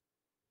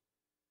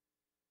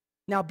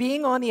 Now,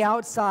 being on the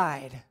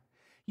outside,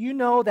 you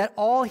know that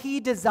all he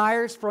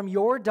desires from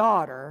your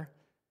daughter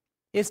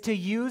is to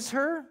use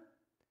her,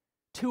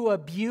 to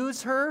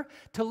abuse her,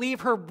 to leave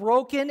her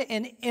broken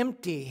and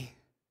empty.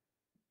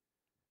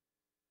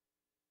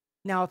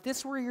 Now, if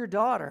this were your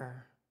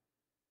daughter,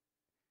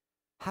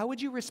 how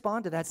would you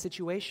respond to that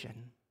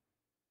situation?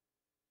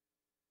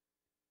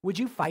 Would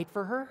you fight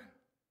for her?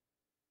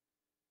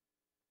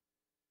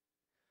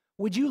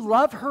 Would you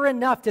love her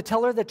enough to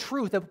tell her the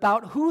truth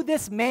about who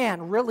this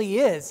man really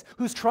is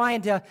who's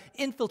trying to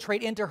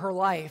infiltrate into her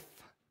life?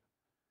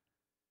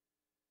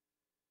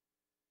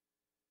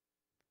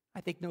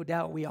 I think no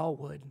doubt we all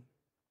would.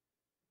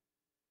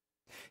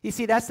 You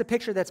see, that's the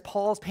picture that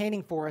Paul's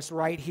painting for us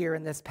right here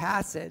in this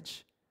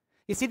passage.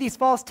 You see, these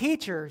false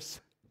teachers,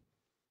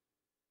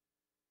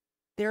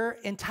 they're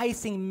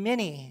enticing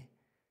many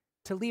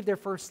to leave their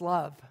first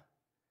love,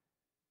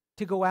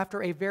 to go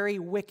after a very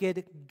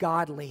wicked,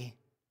 godly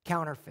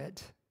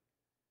counterfeit.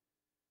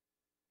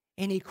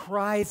 And he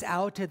cries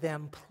out to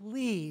them,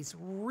 please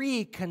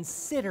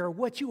reconsider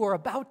what you are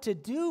about to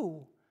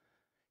do.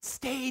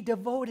 Stay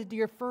devoted to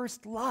your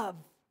first love.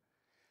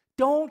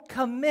 Don't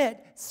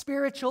commit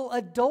spiritual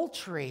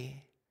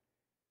adultery.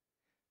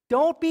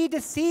 Don't be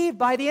deceived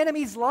by the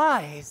enemy's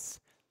lies.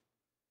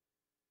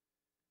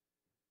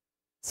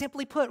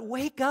 Simply put,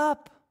 wake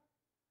up.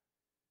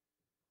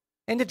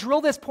 And to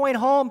drill this point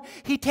home,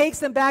 he takes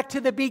them back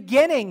to the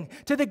beginning,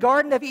 to the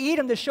Garden of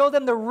Eden, to show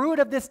them the root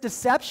of this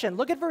deception.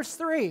 Look at verse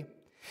 3.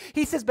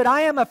 He says, but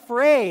I am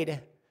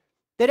afraid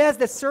that as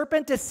the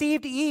serpent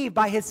deceived Eve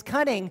by his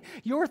cunning,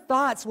 your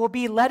thoughts will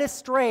be led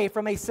astray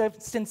from a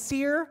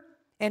sincere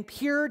and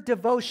pure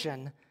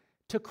devotion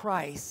to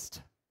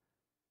Christ.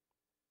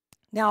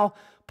 Now,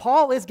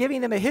 Paul is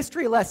giving them a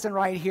history lesson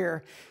right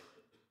here.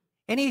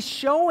 And he's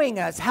showing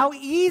us how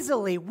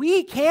easily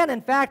we can,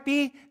 in fact,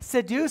 be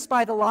seduced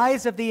by the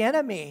lies of the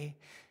enemy.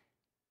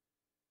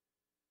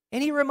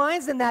 And he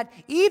reminds them that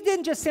Eve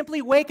didn't just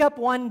simply wake up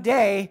one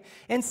day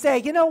and say,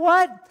 you know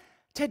what?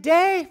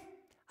 Today,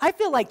 I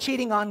feel like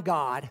cheating on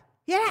God.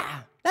 Yeah,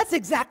 that's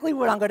exactly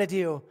what I'm going to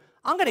do.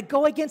 I'm going to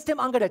go against him.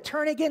 I'm going to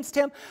turn against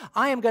him.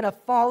 I am going to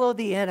follow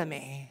the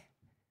enemy.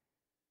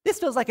 This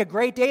feels like a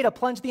great day to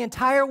plunge the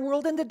entire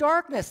world into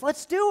darkness.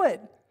 Let's do it.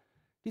 Do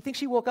you think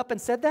she woke up and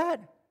said that?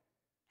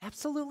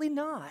 Absolutely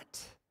not.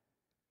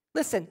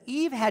 Listen,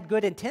 Eve had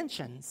good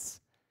intentions,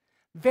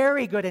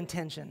 very good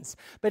intentions.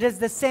 But as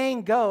the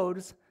saying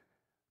goes,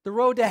 the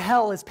road to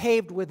hell is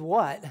paved with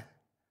what?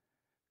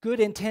 Good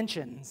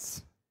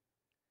intentions.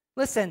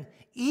 Listen,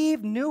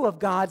 Eve knew of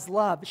God's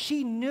love.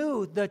 She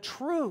knew the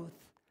truth.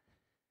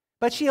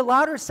 But she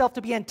allowed herself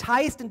to be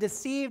enticed and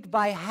deceived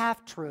by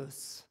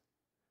half-truths.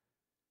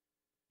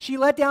 She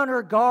let down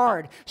her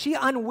guard. She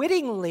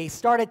unwittingly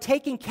started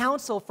taking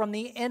counsel from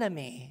the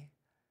enemy.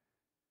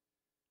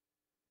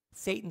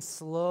 Satan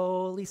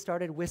slowly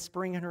started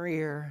whispering in her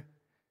ear,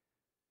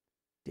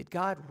 did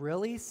God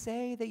really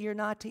say that you're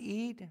not to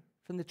eat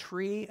from the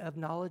tree of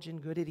knowledge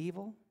and good and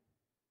evil?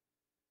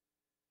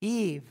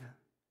 Eve,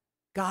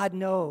 God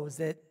knows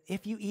that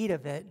if you eat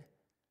of it,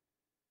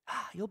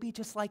 you'll be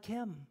just like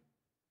him.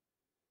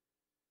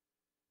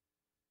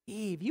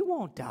 Eve, you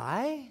won't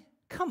die.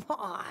 Come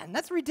on,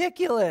 that's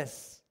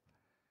ridiculous.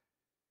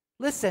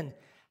 Listen,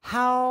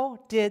 how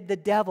did the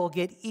devil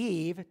get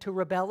Eve to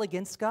rebel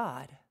against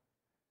God?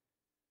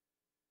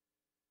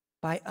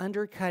 By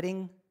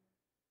undercutting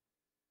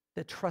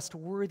the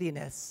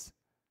trustworthiness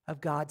of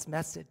God's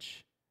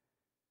message,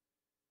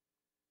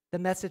 the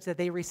message that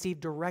they received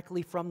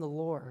directly from the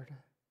Lord.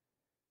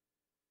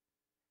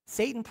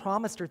 Satan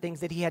promised her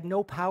things that he had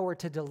no power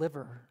to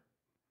deliver.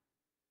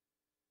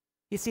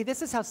 You see,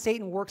 this is how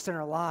Satan works in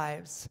our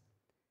lives.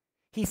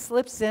 He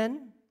slips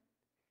in,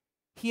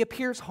 he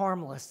appears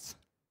harmless.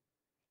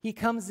 He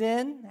comes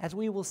in, as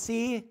we will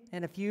see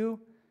in a few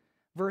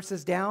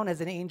verses down,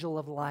 as an angel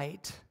of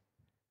light.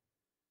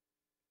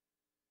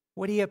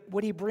 What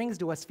he brings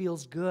to us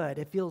feels good.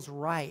 It feels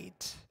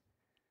right.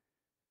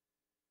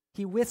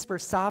 He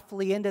whispers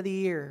softly into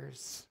the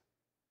ears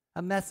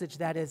a message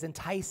that is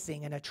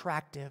enticing and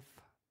attractive.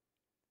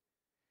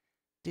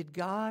 Did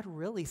God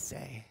really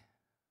say?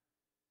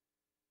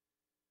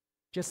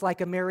 Just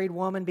like a married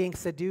woman being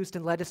seduced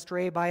and led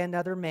astray by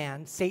another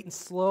man, Satan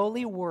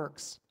slowly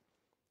works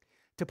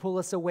to pull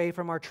us away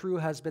from our true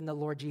husband, the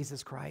Lord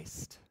Jesus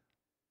Christ.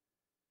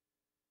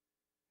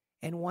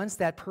 And once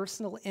that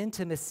personal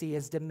intimacy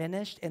is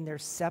diminished and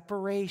there's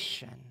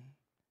separation,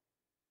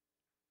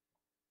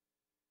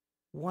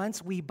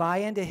 once we buy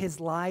into his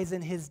lies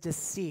and his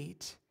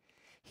deceit,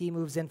 he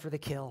moves in for the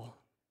kill.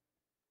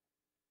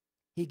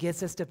 He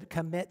gets us to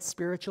commit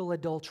spiritual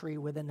adultery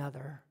with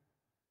another.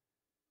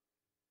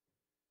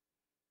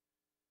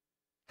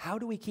 How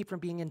do we keep from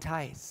being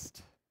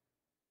enticed?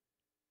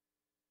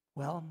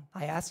 Well,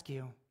 I ask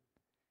you,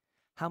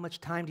 how much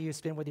time do you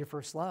spend with your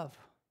first love?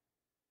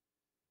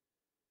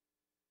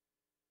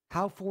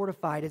 How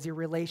fortified is your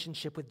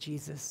relationship with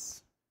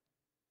Jesus?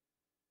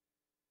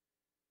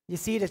 You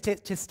see,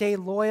 to stay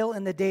loyal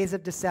in the days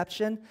of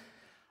deception,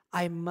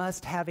 I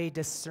must have a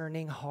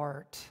discerning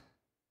heart.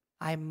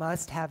 I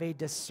must have a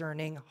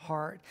discerning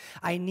heart.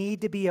 I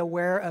need to be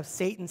aware of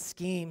Satan's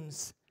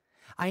schemes.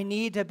 I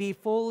need to be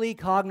fully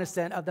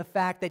cognizant of the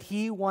fact that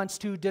he wants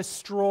to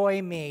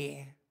destroy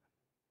me.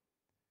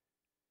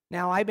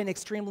 Now, I've been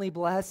extremely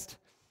blessed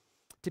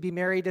to be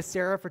married to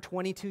Sarah for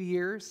 22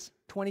 years,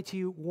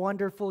 22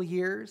 wonderful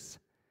years.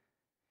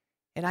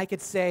 And I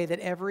could say that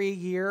every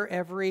year,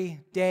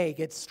 every day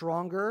gets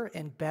stronger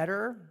and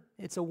better.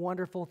 It's a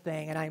wonderful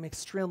thing, and I'm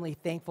extremely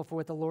thankful for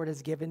what the Lord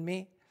has given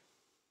me.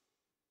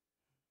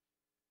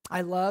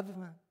 I love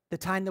the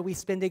time that we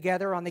spend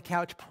together on the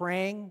couch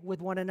praying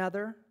with one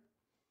another.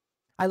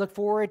 I look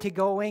forward to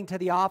going to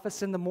the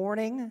office in the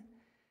morning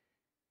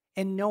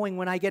and knowing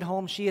when I get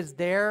home she is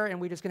there and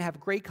we're just going to have a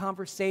great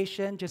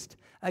conversation, just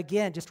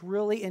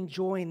really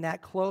enjoying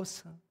that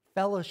close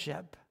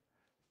fellowship.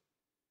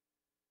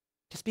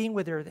 Just being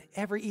with her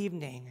every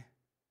evening.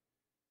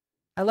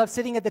 I love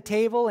sitting at the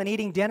table and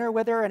eating dinner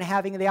with her and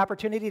having the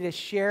opportunity to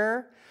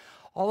share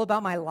all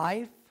about my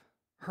life,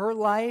 her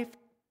life,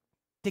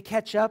 to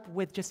catch up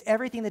with just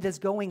everything that is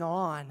going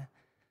on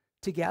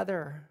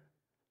together.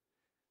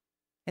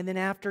 And then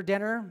after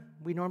dinner,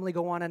 we normally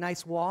go on a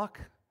nice walk,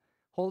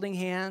 holding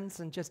hands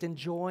and just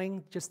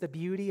enjoying just the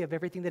beauty of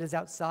everything that is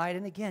outside.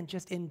 And again,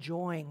 just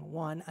enjoying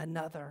one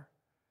another.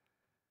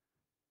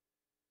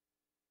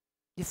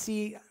 You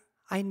see,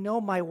 I know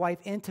my wife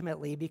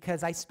intimately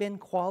because I spend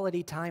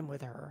quality time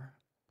with her.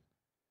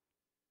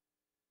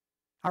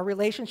 Our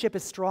relationship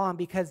is strong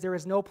because there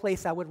is no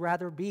place I would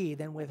rather be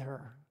than with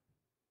her.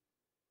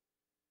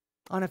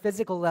 On a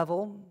physical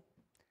level,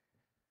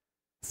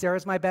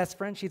 Sarah's my best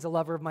friend. She's a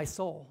lover of my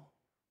soul.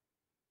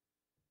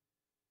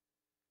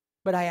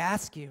 But I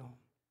ask you,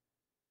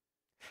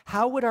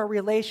 how would our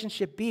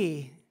relationship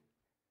be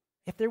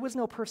if there was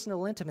no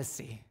personal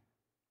intimacy?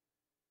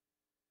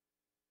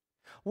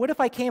 What if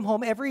I came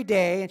home every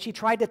day and she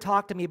tried to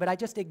talk to me, but I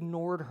just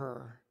ignored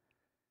her?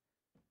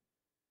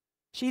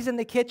 She's in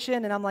the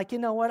kitchen, and I'm like, you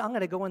know what? I'm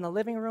going to go in the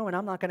living room, and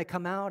I'm not going to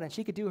come out, and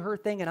she could do her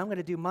thing, and I'm going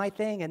to do my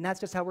thing, and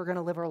that's just how we're going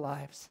to live our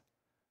lives.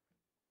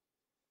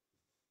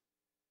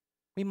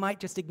 We might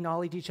just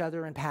acknowledge each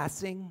other in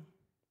passing.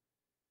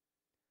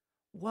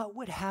 What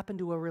would happen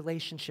to a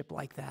relationship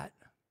like that?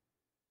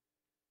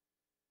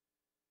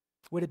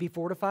 Would it be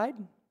fortified?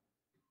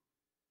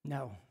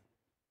 No.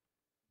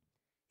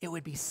 It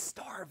would be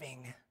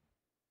starving.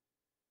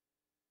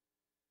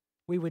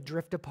 We would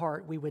drift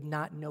apart. We would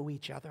not know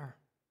each other.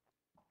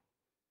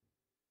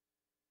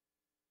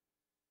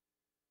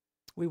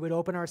 We would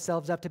open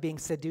ourselves up to being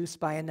seduced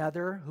by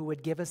another who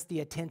would give us the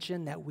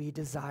attention that we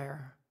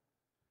desire.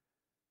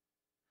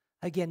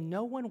 Again,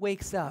 no one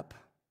wakes up,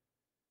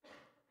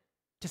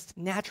 just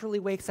naturally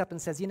wakes up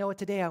and says, you know what,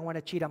 today I want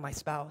to cheat on my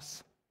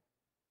spouse.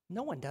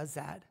 No one does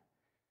that.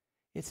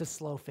 It's a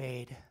slow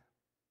fade.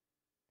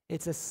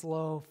 It's a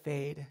slow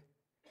fade.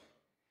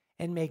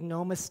 And make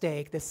no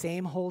mistake, the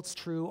same holds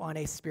true on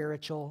a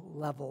spiritual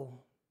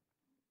level.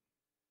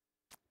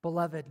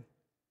 Beloved,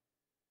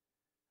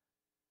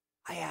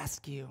 I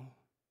ask you,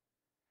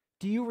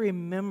 do you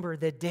remember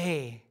the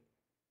day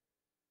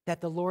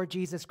that the Lord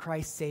Jesus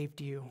Christ saved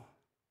you?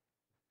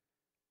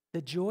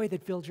 The joy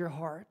that filled your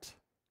heart.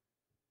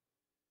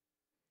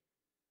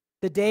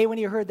 The day when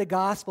you heard the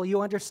gospel,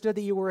 you understood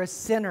that you were a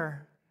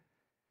sinner,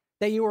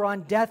 that you were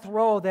on death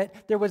row,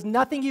 that there was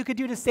nothing you could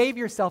do to save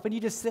yourself, and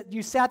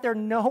you sat there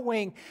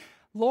knowing,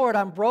 Lord,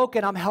 I'm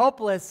broken, I'm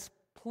helpless,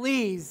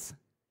 please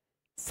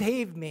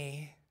save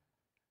me.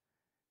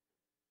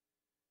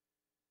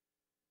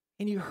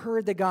 And you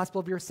heard the gospel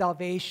of your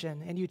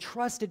salvation, and you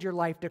trusted your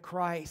life to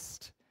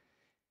Christ.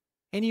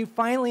 And you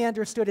finally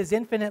understood his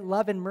infinite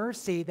love and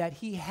mercy that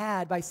he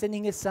had by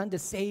sending his son to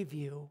save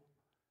you,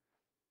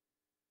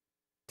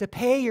 to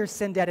pay your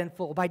sin debt in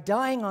full by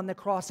dying on the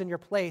cross in your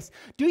place.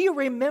 Do you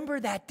remember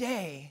that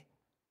day?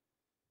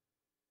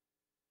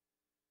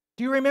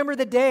 Do you remember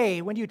the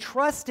day when you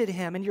trusted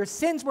him and your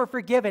sins were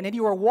forgiven and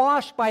you were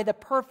washed by the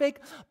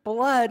perfect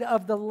blood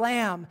of the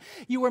Lamb?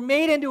 You were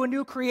made into a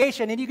new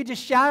creation and you could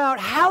just shout out,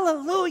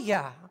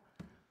 hallelujah!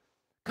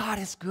 God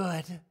is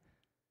good.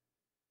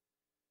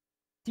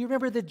 Do you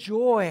remember the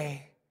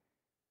joy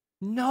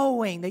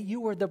knowing that you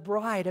were the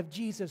bride of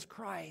Jesus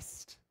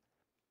Christ?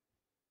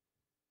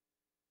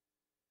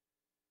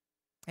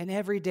 And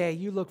every day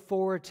you look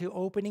forward to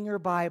opening your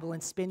Bible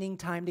and spending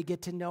time to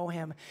get to know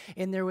him.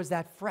 And there was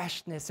that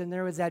freshness, and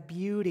there was that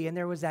beauty, and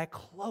there was that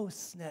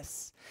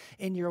closeness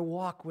in your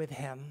walk with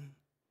him.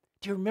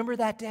 Do you remember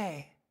that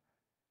day?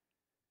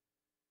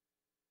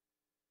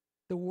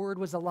 The word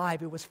was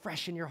alive. It was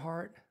fresh in your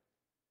heart.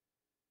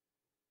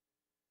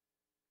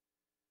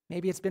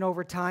 Maybe it's been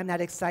over time,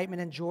 that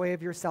excitement and joy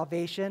of your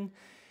salvation,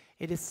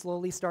 it has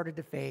slowly started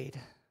to fade.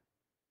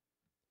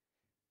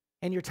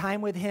 And your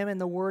time with him and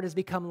the word has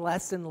become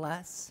less and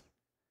less.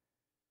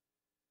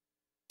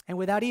 And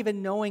without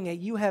even knowing it,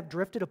 you have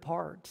drifted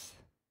apart.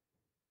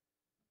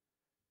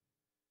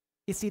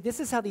 You see, this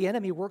is how the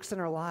enemy works in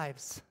our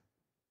lives.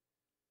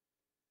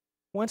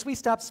 Once we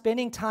stop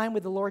spending time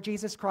with the Lord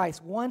Jesus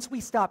Christ, once we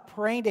stop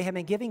praying to him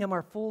and giving him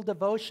our full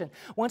devotion,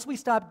 once we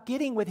stop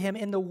getting with him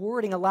in the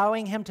wording,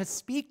 allowing him to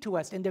speak to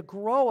us and to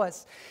grow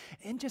us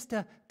and just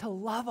to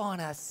love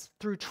on us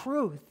through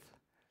truth,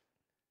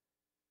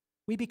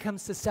 we become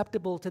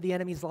susceptible to the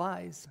enemy's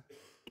lies.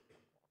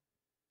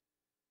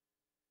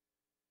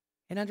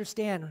 And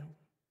understand,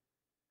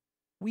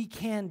 we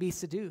can be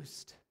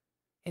seduced,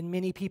 and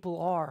many people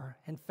are,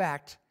 in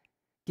fact,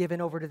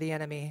 given over to the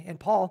enemy. And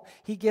Paul,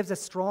 he gives a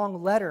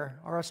strong letter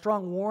or a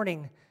strong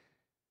warning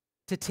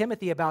to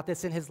Timothy about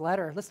this in his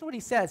letter. Listen to what he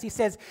says. He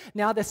says,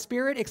 now the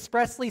Spirit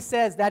expressly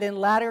says that in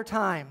latter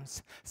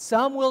times,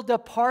 some will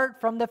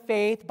depart from the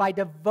faith by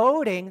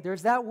devoting,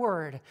 there's that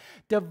word,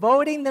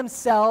 devoting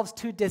themselves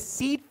to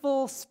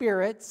deceitful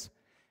spirits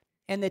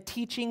and the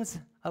teachings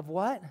of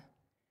what?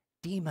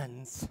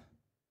 Demons.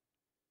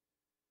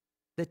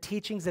 The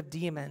teachings of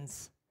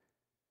demons.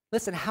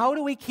 Listen, how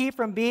do we keep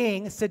from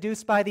being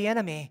seduced by the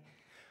enemy?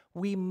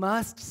 We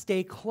must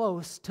stay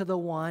close to the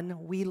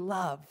one we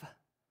love.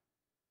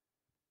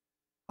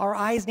 Our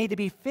eyes need to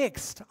be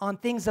fixed on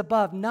things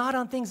above, not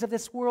on things of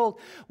this world.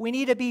 We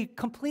need to be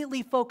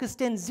completely focused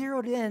in,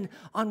 zeroed in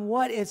on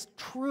what is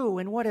true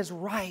and what is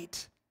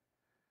right.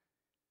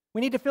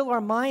 We need to fill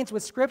our minds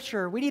with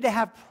Scripture. We need to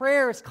have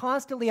prayers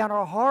constantly on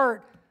our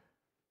heart,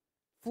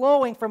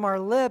 flowing from our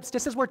lips,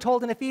 just as we're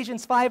told in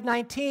Ephesians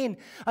 5:19,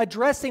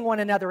 addressing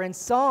one another in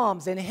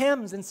psalms and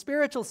hymns and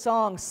spiritual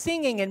songs,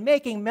 singing and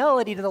making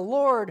melody to the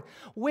Lord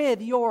with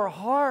your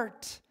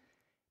heart,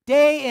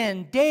 day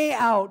in, day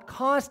out,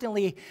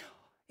 constantly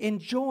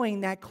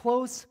enjoying that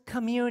close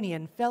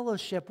communion,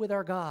 fellowship with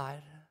our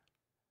God.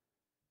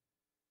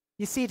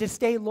 You see, to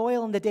stay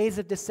loyal in the days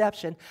of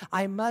deception,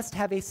 I must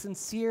have a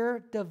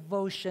sincere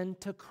devotion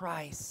to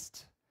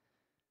Christ.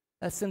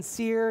 A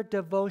sincere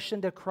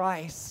devotion to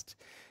Christ.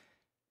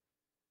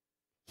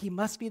 He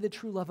must be the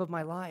true love of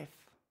my life.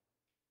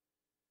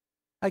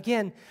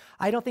 Again,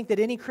 I don't think that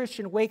any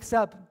Christian wakes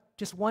up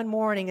just one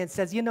morning and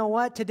says, you know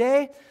what,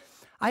 today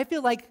I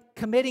feel like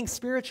committing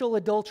spiritual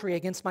adultery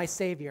against my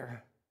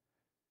Savior.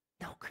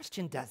 No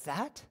Christian does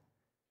that.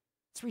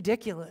 It's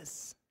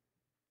ridiculous.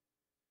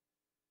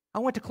 I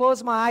want to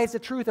close my eyes to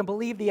truth and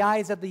believe the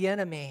eyes of the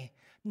enemy.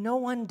 No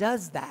one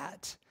does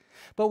that.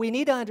 But we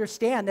need to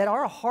understand that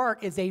our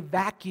heart is a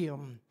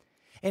vacuum,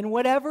 and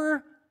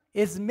whatever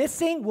is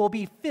missing will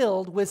be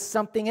filled with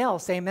something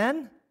else.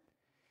 Amen?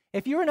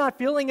 If you're not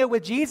filling it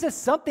with Jesus,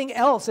 something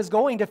else is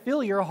going to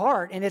fill your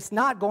heart, and it's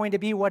not going to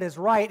be what is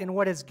right and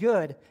what is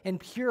good and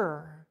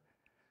pure.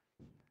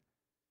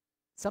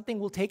 Something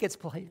will take its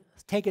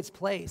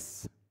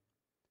place.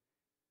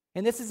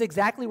 And this is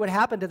exactly what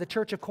happened to the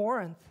church of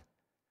Corinth.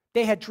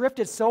 They had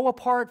drifted so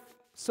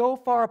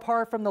far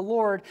apart from the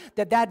Lord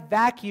that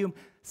vacuum,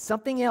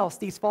 something else,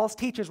 these false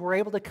teachers were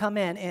able to come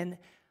in, and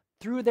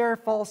through their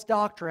false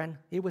doctrine,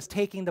 it was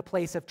taking the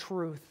place of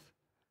truth.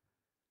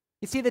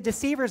 You see, the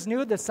deceivers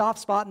knew the soft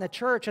spot in the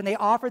church, and they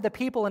offered the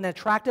people an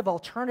attractive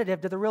alternative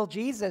to the real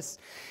Jesus.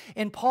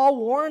 And Paul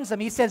warns them.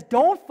 He says,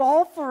 don't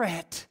fall for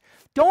it.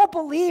 Don't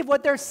believe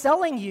what they're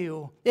selling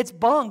you. It's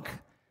bunk.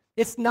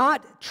 It's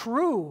not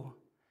true.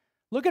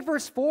 Look at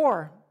verse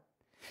 4.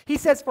 He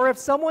says, for if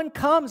someone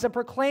comes and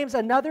proclaims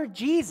another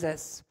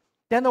Jesus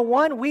than the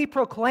one we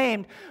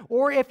proclaimed,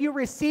 or if you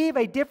receive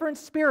a different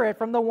spirit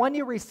from the one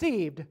you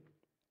received,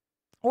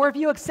 or if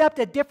you accept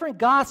a different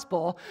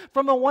gospel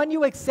from the one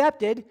you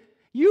accepted,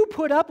 you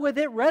put up with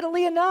it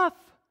readily enough.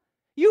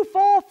 You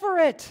fall for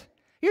it.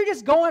 You're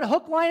just going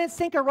hook, line, and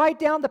sinker right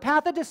down the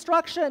path of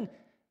destruction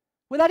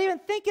without even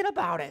thinking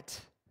about it.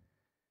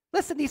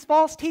 Listen, these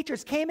false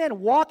teachers came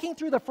in walking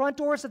through the front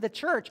doors of the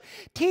church,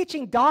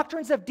 teaching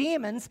doctrines of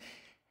demons,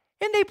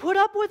 and they put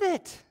up with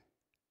it.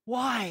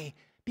 Why?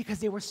 Because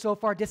they were so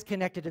far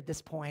disconnected at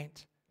this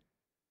point.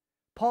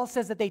 Paul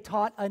says that they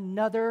taught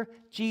another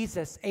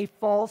Jesus, a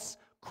false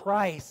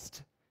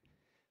Christ.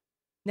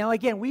 Now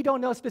again, we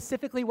don't know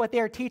specifically what they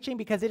are teaching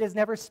because it is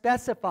never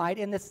specified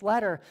in this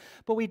letter,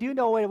 but we do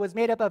know it was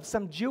made up of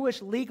some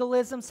Jewish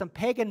legalism, some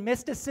pagan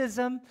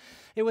mysticism.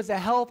 It was a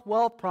health,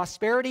 wealth,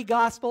 prosperity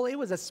gospel. It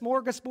was a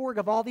smorgasbord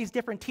of all these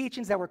different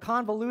teachings that were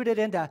convoluted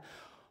into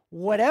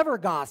whatever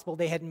gospel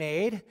they had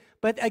made.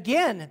 But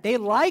again, they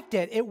liked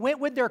it. It went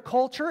with their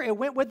culture. It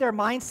went with their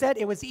mindset.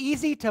 It was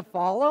easy to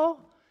follow,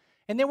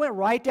 and they went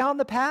right down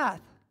the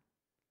path.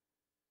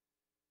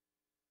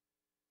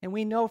 And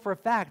we know for a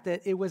fact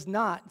that it was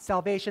not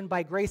salvation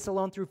by grace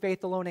alone, through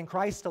faith alone, in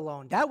Christ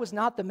alone. That was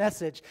not the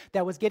message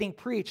that was getting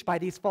preached by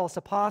these false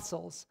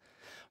apostles.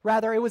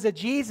 Rather, it was a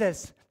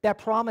Jesus that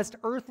promised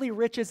earthly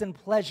riches and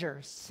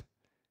pleasures.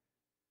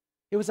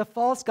 It was a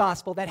false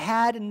gospel that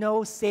had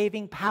no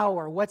saving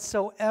power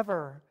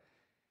whatsoever.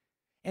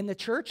 And the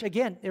church,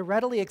 again, it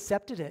readily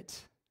accepted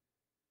it.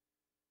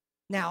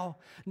 Now,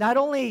 not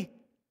only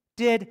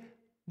did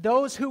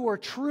those who were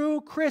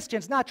true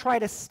Christians not try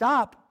to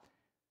stop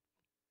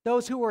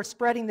those who were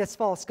spreading this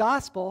false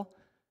gospel,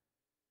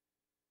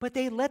 but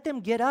they let them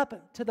get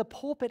up to the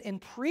pulpit and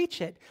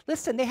preach it.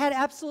 Listen, they had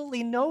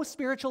absolutely no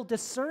spiritual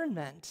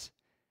discernment.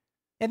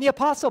 And the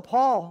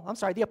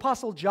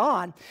Apostle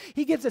John,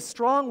 he gives a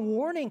strong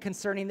warning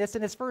concerning this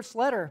in his first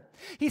letter.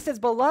 He says,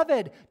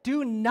 beloved,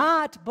 do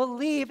not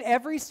believe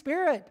every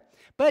spirit,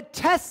 but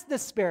test the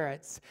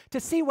spirits to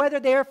see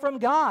whether they are from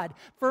God.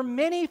 For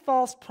many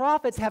false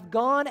prophets have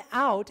gone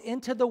out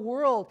into the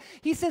world.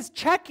 He says,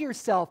 check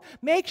yourself.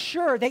 Make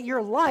sure that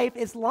your life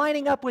is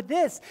lining up with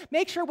this.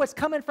 Make sure what's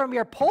coming from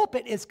your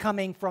pulpit is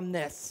coming from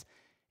this,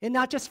 and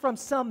not just from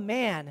some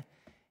man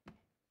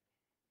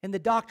and the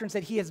doctrines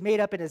that he has made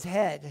up in his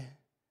head.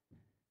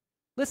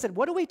 Listen,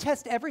 what do we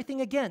test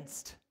everything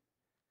against?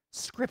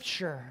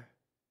 Scripture.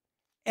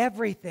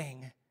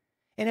 Everything.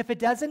 And if it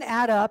doesn't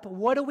add up,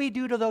 what do we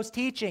do to those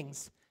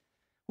teachings?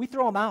 We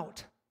throw them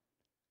out.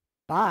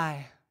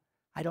 Bye.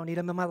 I don't need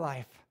them in my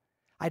life.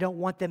 I don't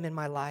want them in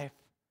my life.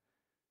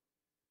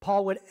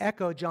 Paul would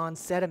echo John's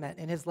sentiment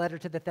in his letter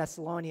to the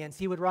Thessalonians.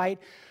 He would write,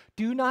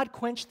 do not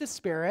quench the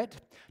spirit.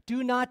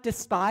 Do not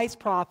despise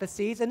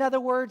prophecies. In other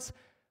words,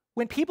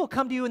 when people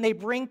come to you and they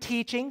bring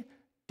teaching,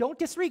 don't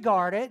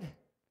disregard it,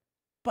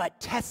 but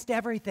test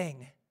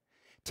everything.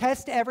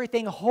 Test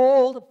everything.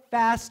 Hold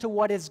fast to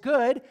what is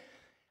good.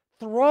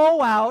 Throw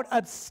out,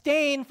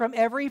 abstain from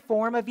every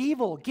form of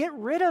evil. Get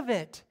rid of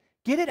it.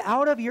 Get it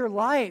out of your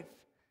life.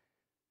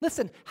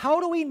 Listen,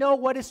 how do we know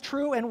what is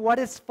true and what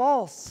is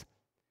false?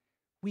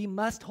 We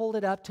must hold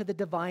it up to the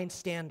divine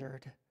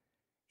standard.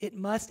 It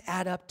must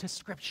add up to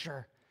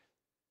Scripture.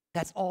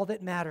 That's all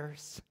that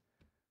matters.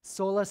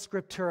 Sola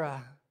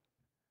Scriptura.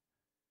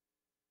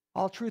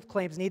 All truth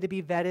claims need to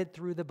be vetted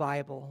through the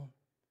Bible.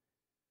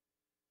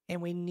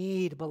 And we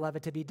need,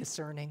 beloved, to be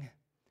discerning.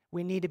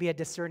 We need to be a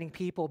discerning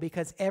people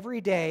because every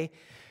day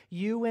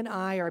you and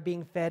I are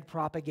being fed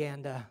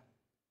propaganda.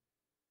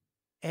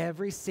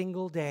 Every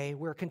single day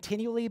we're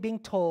continually being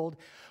told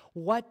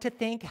what to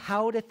think,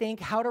 how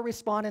to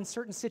respond in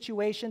certain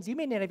situations. You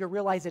may not even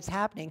realize it's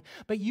happening,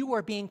 but you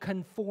are being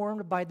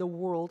conformed by the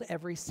world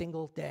every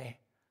single day.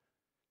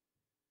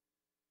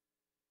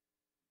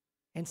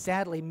 And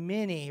sadly,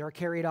 many are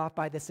carried off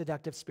by the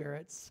seductive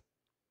spirits.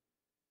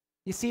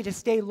 You see, to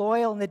stay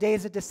loyal in the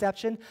days of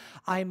deception,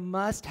 I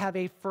must have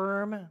a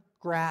firm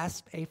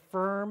grasp, a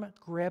firm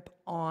grip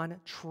on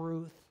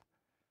truth.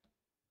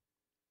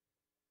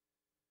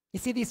 You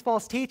see, these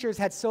false teachers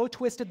had so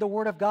twisted the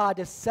Word of God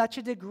to such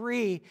a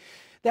degree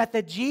that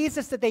the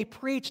Jesus that they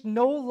preached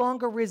no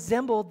longer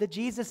resembled the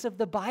Jesus of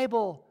the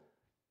Bible.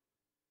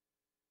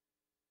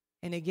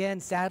 And again,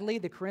 sadly,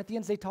 the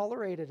Corinthians, they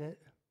tolerated it.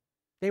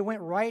 They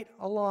went right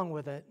along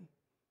with it.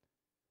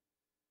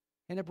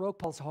 And it broke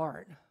Paul's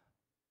heart.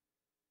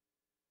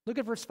 Look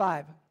at verse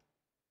 5.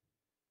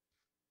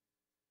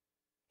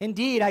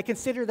 Indeed, I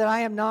consider that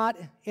I am not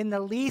in the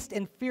least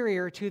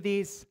inferior to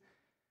these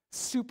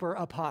super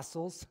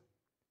apostles.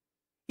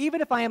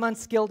 Even if I am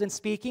unskilled in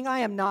speaking, I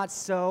am not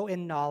so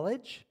in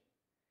knowledge.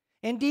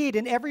 Indeed,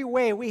 in every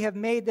way we have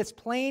made this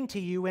plain to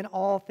you in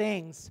all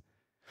things.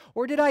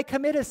 Or did I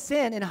commit a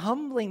sin in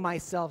humbling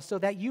myself so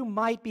that you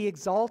might be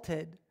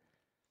exalted?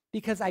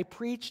 Because I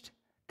preached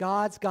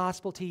God's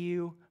gospel to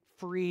you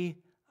free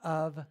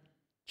of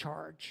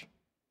charge.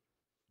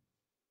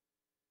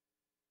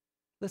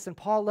 Listen,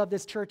 Paul loved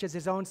this church as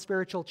his own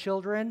spiritual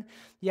children,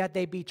 yet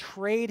they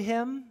betrayed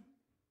him.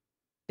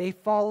 They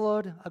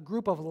followed a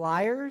group of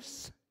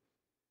liars.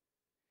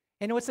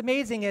 And what's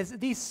amazing is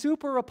these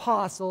super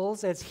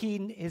apostles, as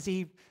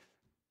he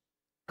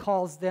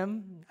calls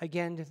them,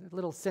 again, a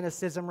little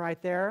cynicism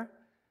right there,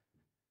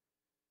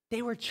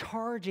 they were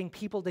charging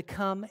people to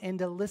come and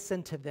to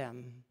listen to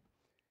them.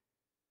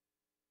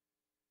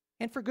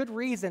 And for good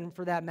reason,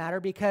 for that matter,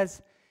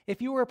 because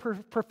if you were a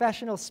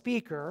professional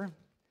speaker,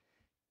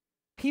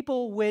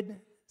 people would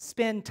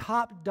spend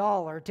top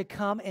dollar to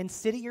come and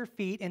sit at your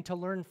feet and to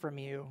learn from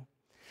you.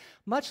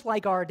 Much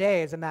like our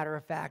day, as a matter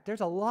of fact,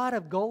 there's a lot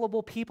of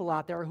gullible people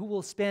out there who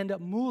will spend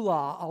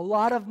moolah, a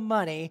lot of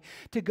money,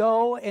 to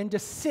go and to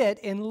sit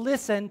and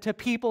listen to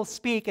people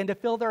speak and to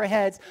fill their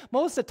heads,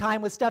 most of the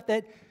time with stuff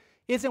that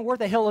isn't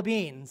worth a hill of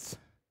beans.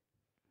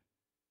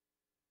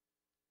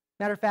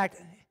 Matter of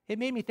fact, it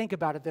made me think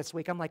about it this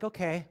week. I'm like,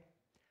 okay,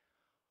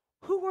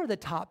 who are the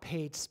top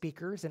paid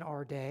speakers in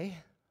our day?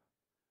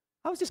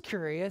 I was just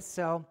curious,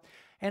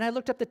 and I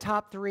looked up the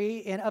top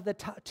three, and of the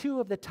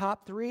two of the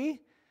top three,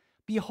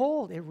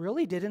 behold, it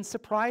really didn't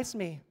surprise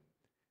me.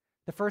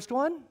 The first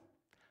one,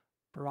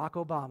 Barack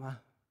Obama.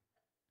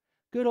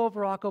 Good old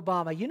Barack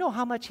Obama. You know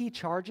how much he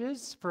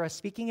charges for a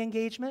speaking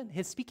engagement?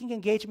 His speaking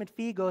engagement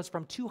fee goes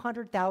from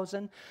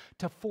 $200,000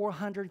 to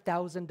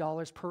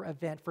 $400,000 per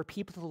event for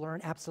people to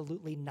learn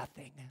absolutely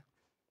nothing.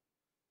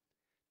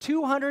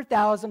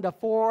 $200,000 to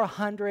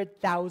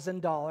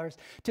 $400,000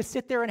 to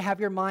sit there and have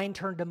your mind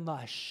turned to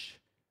mush.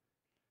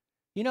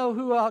 You know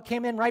who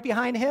came in right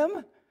behind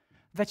him?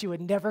 That you would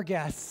never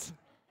guess.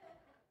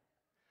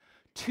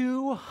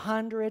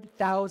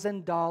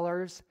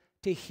 $200,000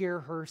 to hear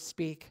her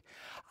speak.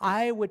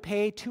 I would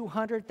pay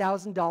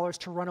 $200,000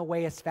 to run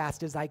away as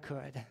fast as I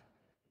could.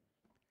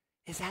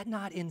 Is that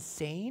not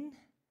insane?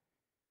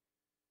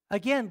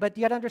 Again, but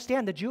you got to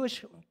understand the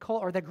Jewish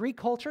or the Greek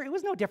culture, it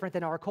was no different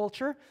than our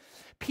culture.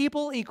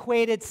 People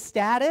equated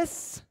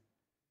status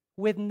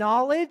with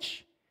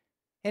knowledge,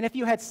 and if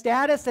you had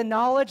status and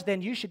knowledge,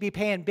 then you should be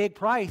paying big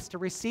price to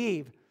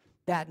receive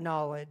that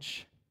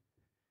knowledge.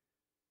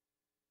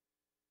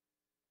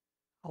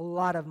 A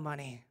lot of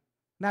money.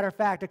 Matter of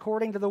fact,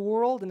 according to the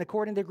world and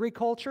according to Greek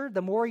culture,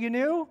 the more you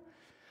knew,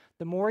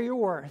 the more you're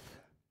worth.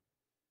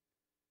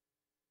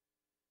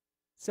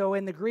 So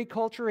in the Greek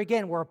culture,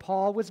 again, where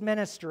Paul was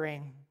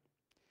ministering,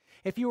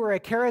 if you were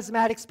a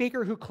charismatic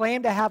speaker who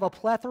claimed to have a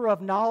plethora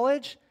of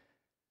knowledge,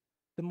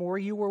 the more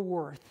you were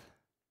worth.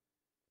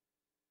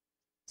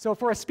 So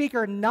for a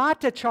speaker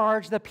not to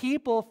charge the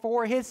people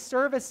for his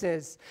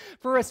services,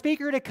 for a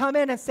speaker to come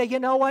in and say, you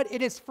know what,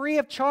 it is free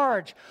of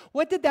charge,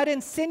 what did that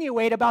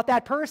insinuate about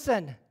that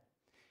person?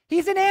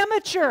 He's an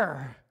amateur.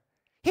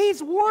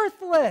 He's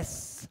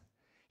worthless.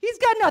 He's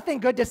got nothing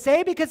good to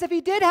say, because if he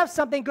did have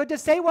something good to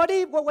say, what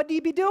would he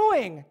be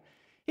doing?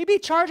 He'd be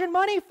charging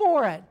money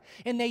for it.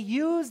 And they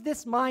use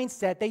this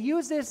mindset, they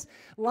use this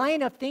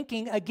line of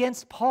thinking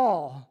against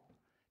Paul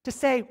to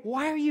say,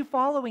 why are you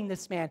following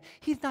this man?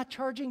 He's not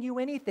charging you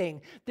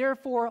anything.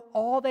 Therefore,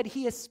 all that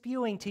he is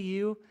spewing to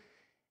you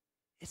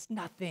is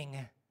nothing.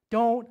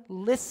 Don't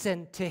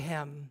listen to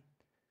him.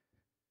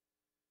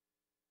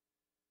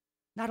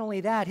 Not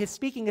only that, his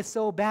speaking is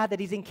so bad that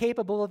he's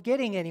incapable of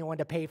getting anyone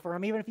to pay for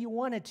him, even if he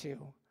wanted to.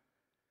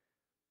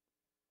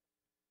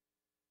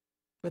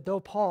 But though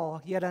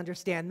Paul, you got to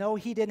understand, though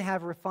he didn't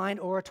have refined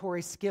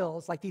oratory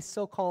skills like these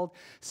so-called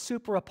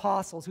super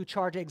apostles who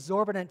charge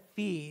exorbitant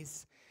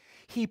fees,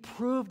 He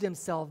proved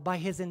himself by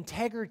his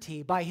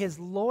integrity, by his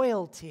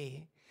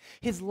loyalty,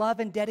 his love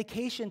and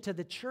dedication to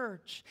the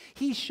church.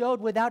 He showed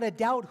without a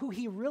doubt who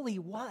he really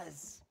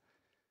was.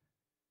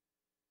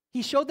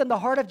 He showed them the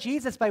heart of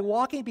Jesus by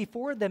walking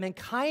before them in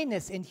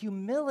kindness and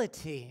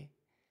humility.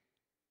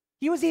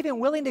 He was even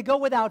willing to go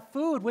without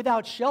food,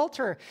 without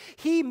shelter.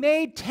 He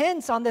made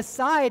tents on the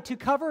side to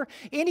cover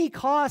any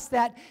cost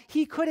that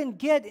he couldn't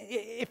get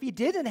if he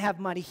didn't have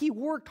money. He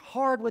worked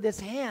hard with his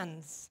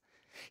hands.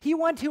 He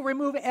wanted to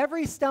remove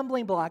every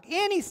stumbling block,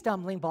 any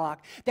stumbling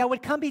block that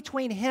would come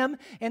between him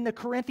and the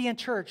Corinthian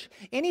church,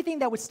 anything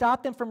that would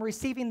stop them from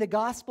receiving the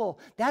gospel.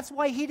 That's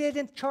why he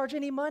didn't charge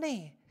any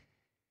money.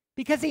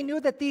 Because he knew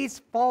that these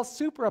false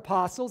super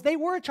apostles, they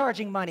were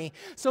charging money.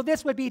 So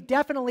this would be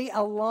definitely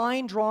a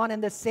line drawn in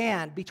the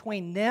sand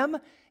between them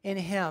and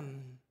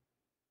him.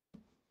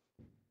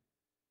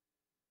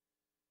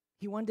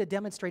 He wanted to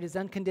demonstrate his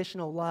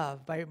unconditional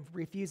love by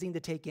refusing to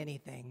take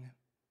anything.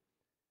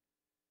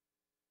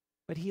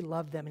 But he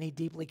loved them and he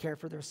deeply cared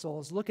for their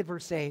souls. Look at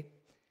verse 8.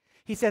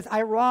 He says,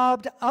 I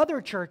robbed other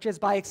churches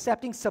by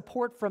accepting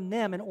support from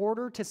them in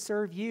order to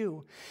serve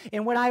you.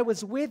 And when I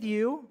was with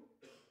you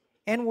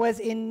and was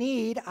in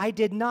need, I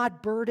did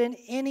not burden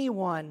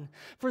anyone,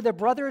 for the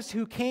brothers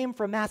who came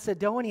from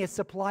Macedonia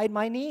supplied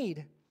my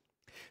need.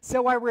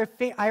 So I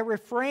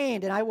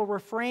refrained, and I will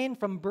refrain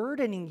from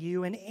burdening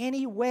you in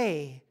any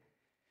way,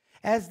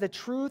 as the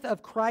truth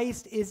of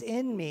Christ is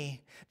in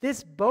me.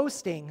 This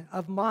boasting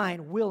of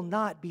mine will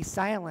not be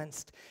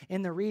silenced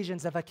in the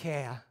regions of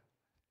Achaia.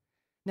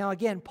 Now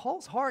again,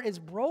 Paul's heart is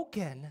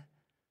broken.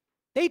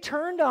 They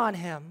turned on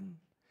him.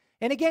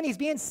 And again, he's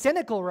being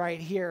cynical right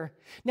here.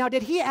 Now,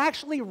 did he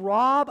actually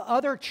rob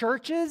other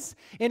churches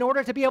in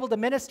order to be able to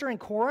minister in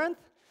Corinth?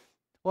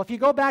 Well, if you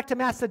go back to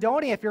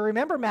Macedonia, if you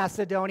remember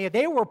Macedonia,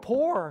 they were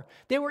poor.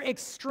 They were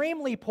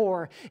extremely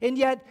poor. And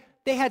yet,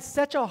 they had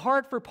such a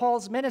heart for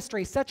Paul's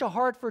ministry, such a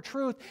heart for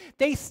truth.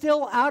 They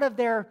still, out of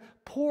their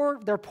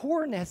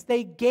poorness,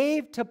 they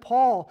gave to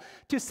Paul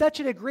to such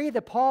a degree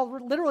that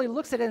Paul literally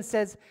looks at it and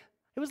says,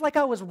 it was like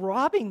I was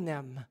robbing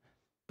them.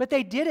 But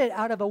they did it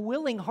out of a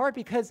willing heart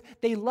because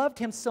they loved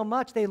him so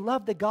much. They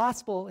loved the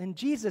gospel and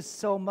Jesus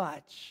so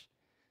much.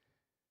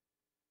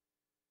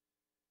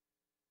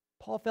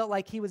 Paul felt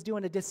like he was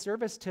doing a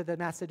disservice to the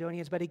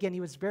Macedonians, but again,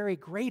 he was very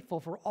grateful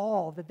for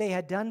all that they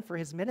had done for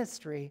his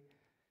ministry.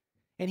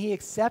 And he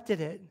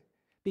accepted it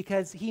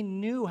because he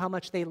knew how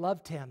much they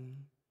loved him.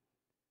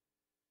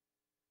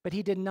 But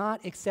he did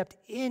not accept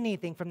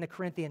anything from the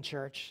Corinthian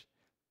church,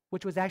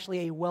 which was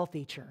actually a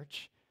wealthy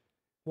church.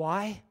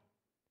 Why?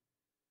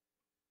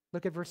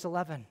 Look at verse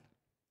 11.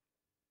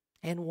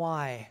 And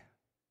why?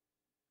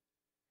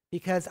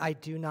 Because I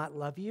do not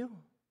love you?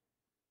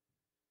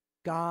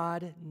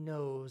 God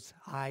knows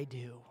I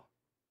do.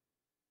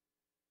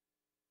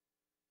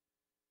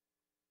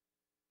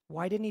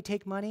 Why didn't he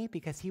take money?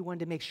 Because he wanted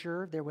to make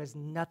sure there was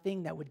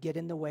nothing that would get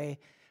in the way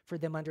for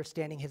them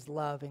understanding his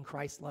love and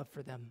Christ's love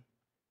for them.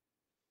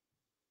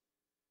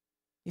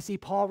 You see,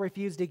 Paul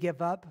refused to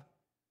give up.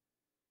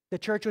 The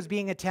church was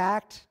being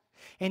attacked.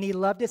 And he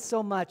loved it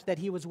so much that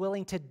he was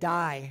willing to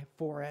die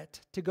for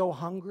it, to go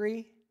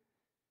hungry.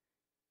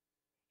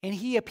 And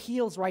he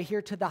appeals right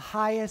here to the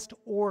highest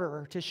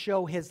order to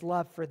show his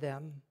love for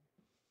them.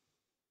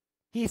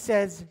 He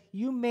says,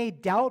 you may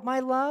doubt my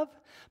love,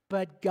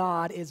 but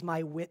God is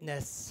my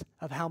witness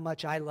of how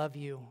much I love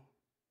you.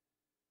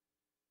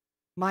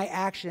 My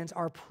actions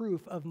are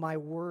proof of my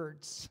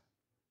words.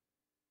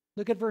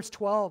 Look at verse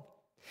 12.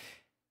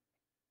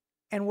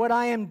 And what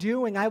I am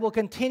doing, I will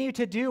continue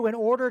to do in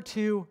order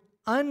to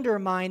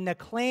undermine the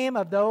claim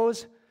of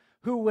those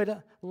who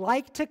would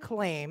like to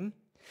claim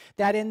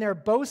that in their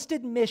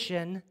boasted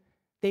mission,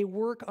 they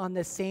work on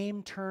the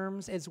same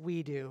terms as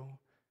we do.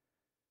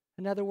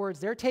 In other words,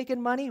 they're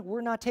taking money,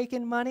 we're not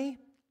taking money.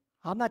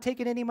 I'm not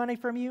taking any money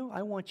from you.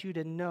 I want you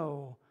to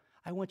know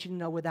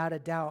without a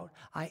doubt,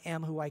 I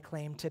am who I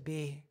claim to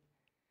be.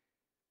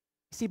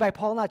 See, by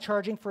Paul not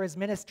charging for his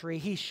ministry,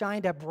 he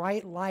shined a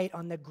bright light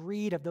on the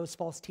greed of those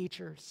false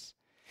teachers.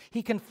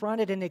 He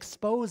confronted and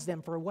exposed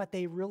them for what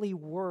they really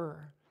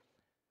were.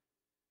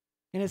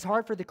 And it's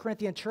hard for the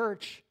Corinthian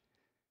church.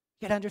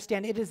 You got to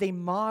understand, it is a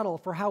model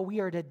for how we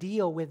are to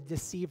deal with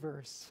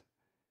deceivers.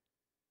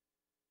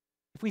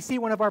 If we see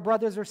one of our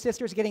brothers or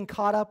sisters getting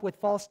caught up with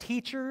false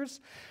teachers,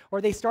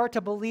 or they start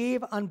to believe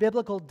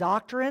unbiblical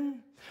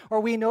doctrine, or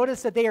we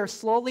notice that they are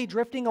slowly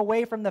drifting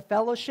away from the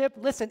fellowship,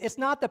 listen, it's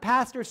not the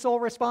pastor's sole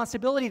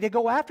responsibility to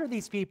go after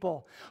these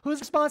people.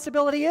 Whose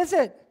responsibility is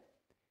it?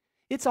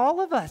 It's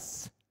all of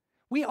us.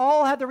 We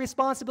all have the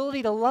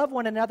responsibility to love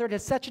one another to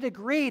such a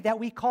degree that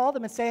we call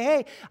them and say,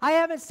 hey, I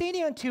haven't seen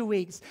you in 2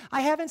 weeks.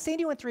 I haven't seen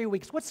you in 3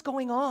 weeks. What's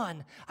going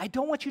on? I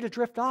don't want you to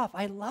drift off.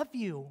 I love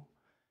you.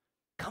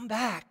 Come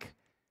back.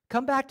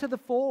 Come back to the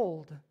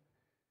fold.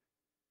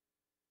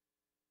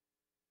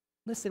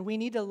 Listen, we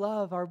need to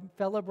love our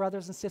fellow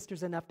brothers and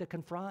sisters enough to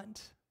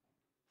confront.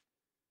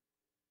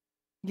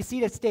 You see,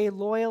 to stay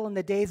loyal in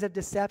the days of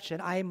deception,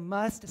 I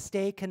must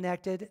stay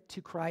connected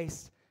to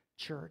Christ's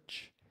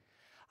church.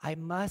 I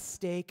must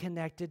stay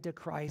connected to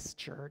Christ's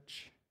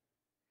church.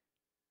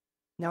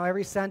 Now,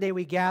 every Sunday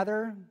we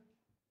gather,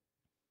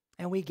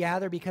 and we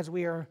gather because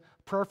we are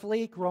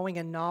prayerfully growing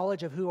in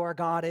knowledge of who our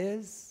God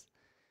is.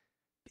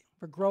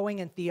 We're growing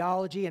in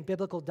theology and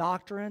biblical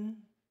doctrine.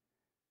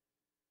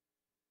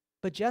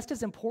 But just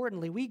as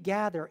importantly, we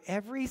gather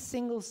every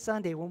single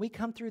Sunday when we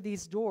come through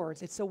these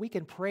doors. It's so we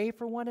can pray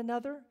for one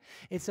another.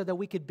 It's so that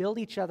we could build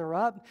each other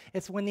up.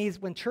 It's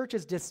when church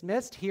is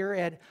dismissed here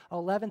at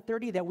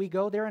 11:30 that we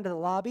go there into the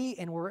lobby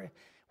and we're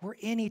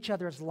in each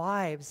other's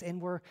lives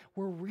and we're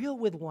real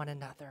with one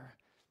another.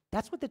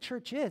 That's what the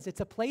church is.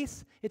 It's a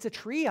place, it's a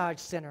triage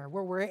center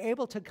where we're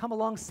able to come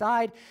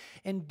alongside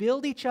and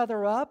build each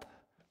other up,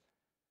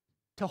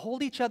 to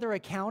hold each other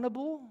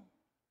accountable,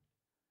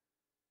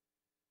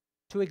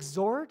 to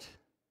exhort.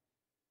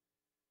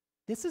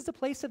 This is the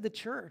place of the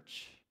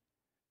church.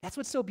 That's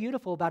what's so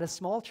beautiful about a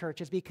small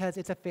church, is because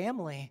it's a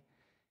family,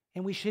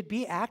 and we should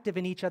be active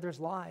in each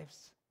other's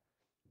lives.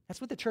 That's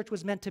what the church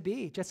was meant to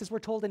be, just as we're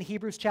told in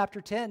Hebrews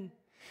chapter 10.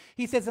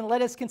 He says, and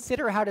let us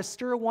consider how to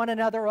stir one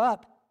another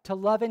up to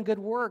love and good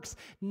works,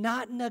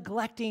 not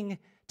neglecting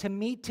to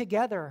meet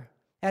together,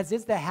 as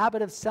is the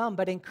habit of some,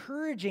 but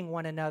encouraging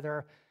one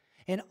another,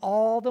 and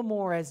all the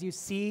more as you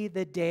see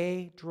the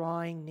day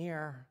drawing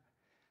near.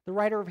 The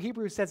writer of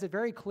Hebrews says it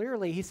very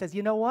clearly. He says,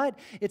 you know what?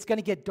 It's going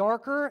to get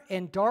darker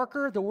and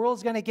darker. The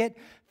world's going to get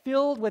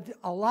filled with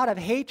a lot of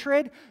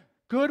hatred.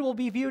 Good will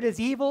be viewed as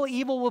evil.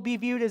 Evil will be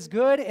viewed as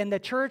good. And the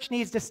church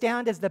needs to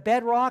stand as the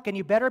bedrock. And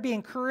you better be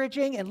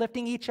encouraging and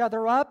lifting each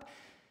other up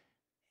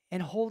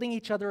and holding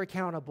each other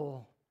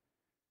accountable.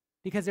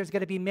 Because there's going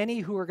to be many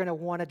who are going to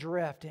want to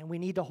drift. And we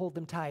need to hold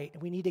them tight.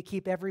 We need to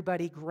keep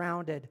everybody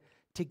grounded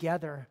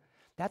together.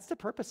 That's the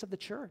purpose of the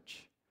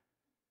church,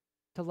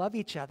 to love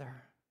each other.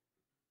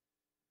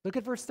 Look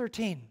at verse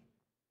 13.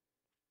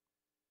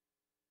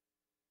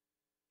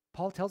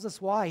 Paul tells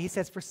us why. He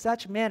says, for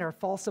such men are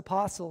false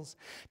apostles,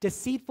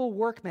 deceitful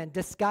workmen,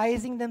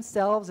 disguising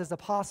themselves as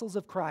apostles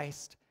of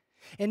Christ.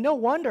 And no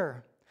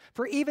wonder,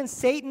 for even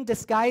Satan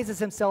disguises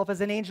himself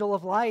as an angel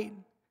of light.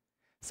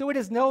 So it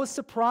is no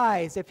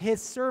surprise if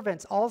his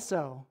servants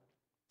also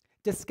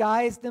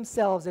disguise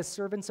themselves as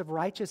servants of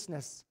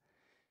righteousness.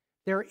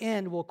 Their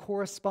end will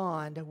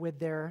correspond with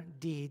their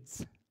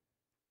deeds.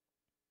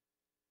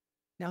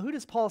 Now, who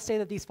does Paul say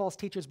that these false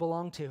teachers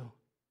belong to?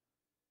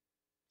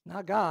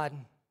 Not God.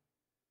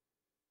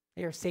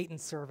 They are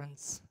Satan's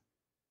servants.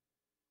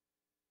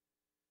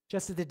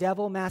 Just as the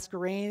devil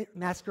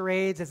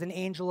masquerades as an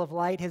angel of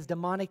light, his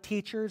demonic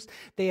teachers,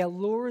 they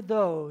allure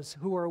those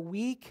who are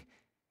weak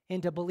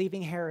into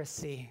believing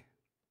heresy,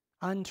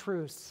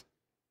 untruths.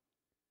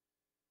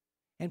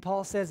 And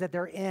Paul says that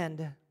their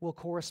end will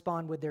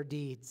correspond with their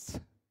deeds.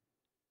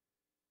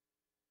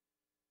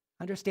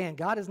 Understand,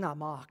 God is not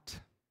mocked.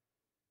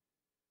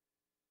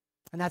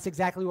 And that's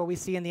exactly what we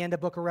see in the end of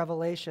the book of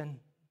Revelation.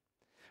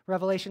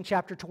 Revelation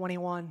chapter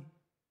 21.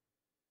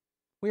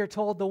 We are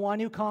told the one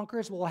who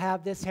conquers will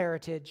have this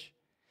heritage,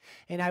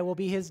 and I will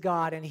be his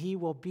God, and he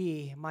will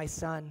be my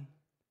son.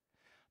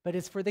 But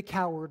as for the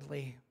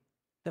cowardly,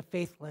 the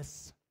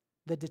faithless,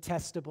 the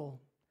detestable,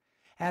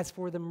 as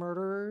for the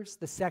murderers,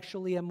 the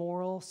sexually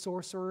immoral,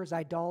 sorcerers,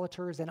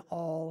 idolaters, and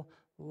all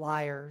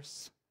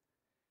liars,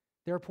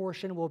 their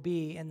portion will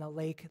be in the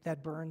lake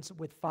that burns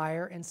with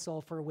fire and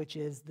sulfur, which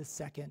is the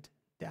second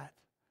death.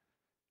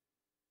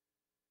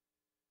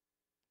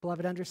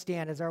 Beloved,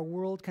 understand, as our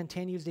world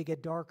continues to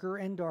get darker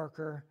and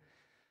darker,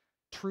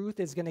 truth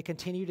is going to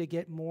continue to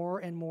get more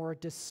and more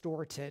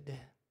distorted.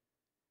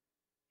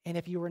 And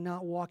if you are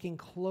not walking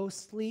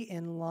closely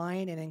in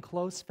line and in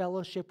close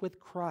fellowship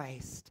with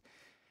Christ,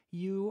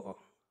 you're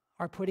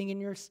putting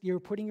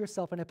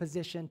yourself in a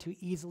position to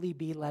easily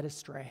be led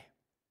astray.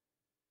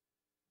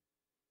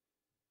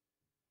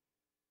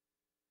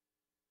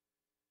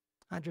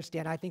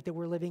 Understand, I think that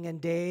we're living in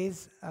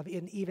days of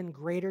an even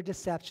greater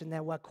deception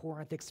than what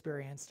Corinth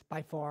experienced,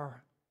 by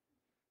far.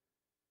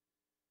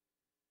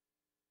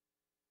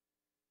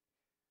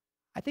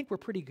 I think we're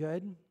pretty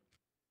good.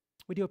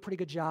 We do a pretty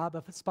good job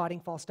of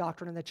spotting false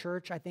doctrine in the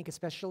church. I think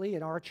especially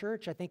in our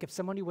church. I think if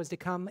somebody was to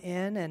come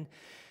in and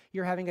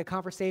you're having a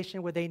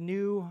conversation with a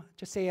new,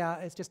 just say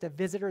it's just a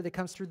visitor that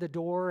comes through the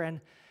door, and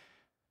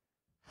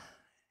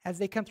as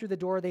they come through the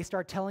door, they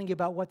start telling you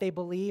about what they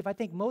believe. I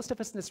think most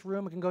of us in this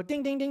room can go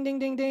ding, ding, ding, ding,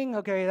 ding, ding.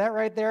 Okay, that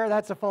right there,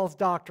 that's a false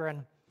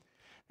doctrine.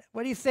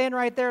 What he's saying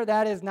right there,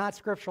 that is not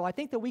scriptural. I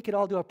think that we could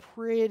all do a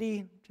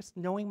pretty, just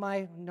knowing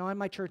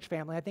my church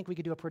family, I think we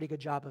could do a pretty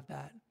good job of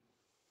that.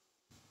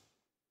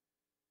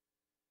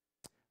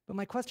 But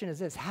my question is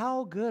this: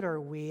 how good are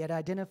we at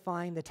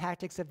identifying the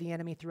tactics of the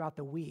enemy throughout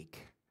the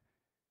week,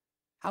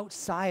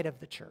 outside of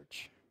the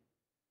church?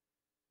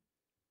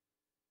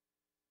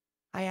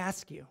 I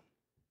ask you,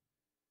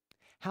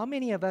 how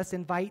many of us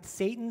invite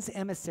Satan's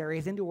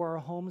emissaries into our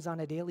homes on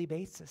a daily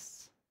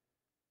basis?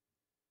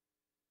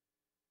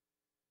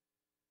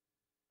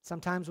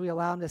 Sometimes we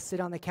allow him to sit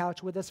on the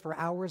couch with us for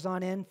hours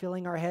on end,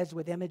 filling our heads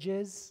with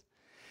images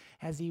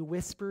as he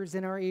whispers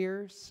in our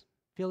ears,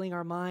 filling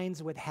our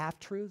minds with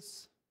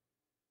half-truths.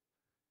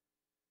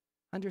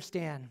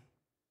 Understand,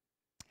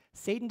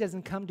 Satan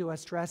doesn't come to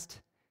us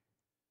dressed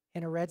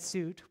in a red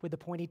suit with a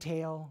pointy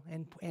tail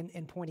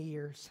and pointy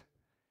ears.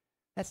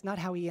 That's not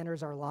how he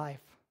enters our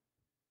life.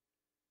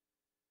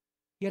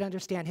 You got to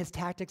understand, his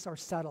tactics are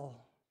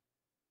subtle.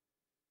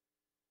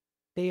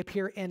 They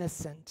appear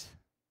innocent.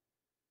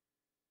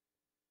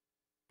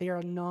 They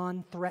are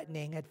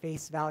non-threatening at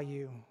face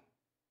value.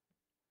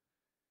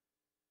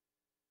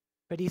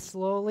 But he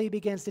slowly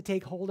begins to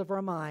take hold of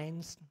our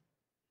minds,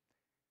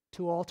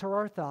 to alter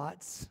our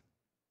thoughts.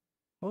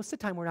 Most of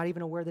the time, we're not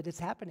even aware that it's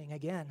happening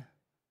again.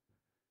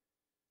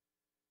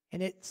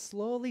 And it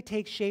slowly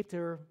takes shape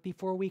there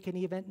before we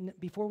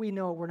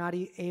know, we're not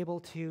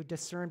able to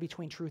discern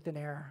between truth and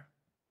error.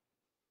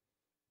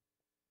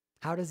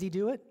 How does he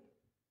do it?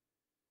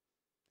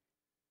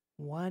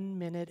 1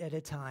 minute at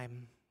a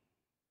time.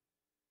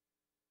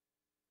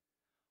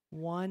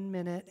 1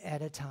 minute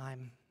at a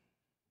time.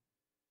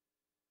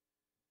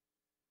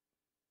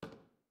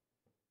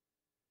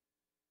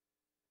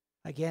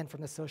 Again, from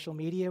the social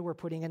media we're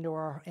putting into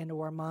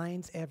our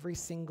minds every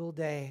single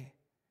day.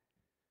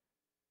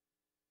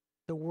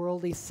 The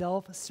worldly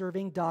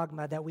self-serving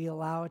dogma that we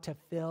allow to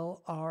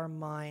fill our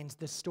minds.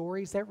 The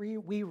stories that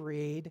we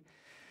read.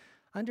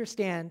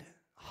 Understand,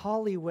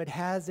 Hollywood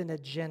has an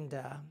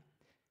agenda.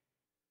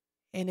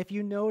 And if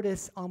you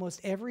notice,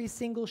 almost every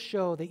single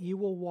show that you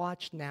will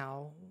watch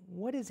now,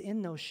 what is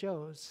in those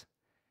shows?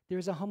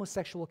 There's a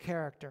homosexual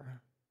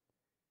character.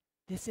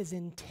 This is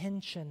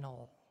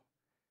intentional.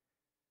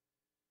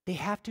 They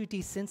have to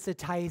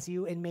desensitize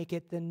you and make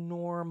it the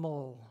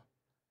normal.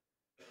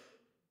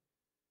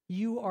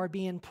 You are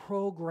being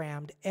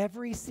programmed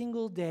every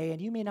single day,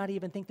 and you may not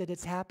even think that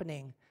it's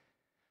happening.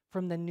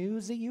 From the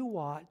news that you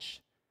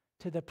watch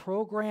to the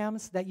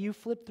programs that you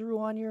flip through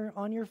on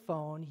your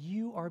phone,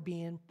 you are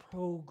being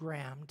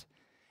programmed,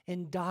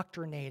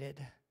 indoctrinated.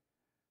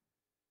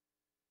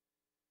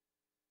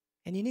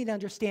 And you need to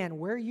understand,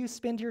 where you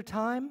spend your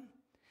time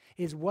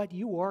is what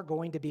you are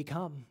going to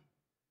become.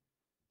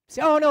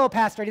 Say, oh no,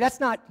 Pastor, that's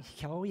not,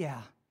 oh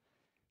yeah.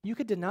 You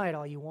could deny it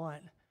all you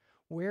want.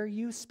 Where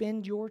you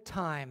spend your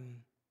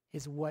time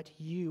is what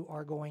you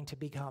are going to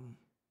become.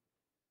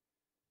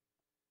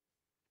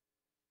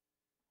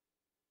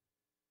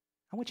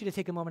 I want you to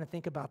take a moment and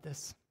think about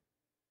this.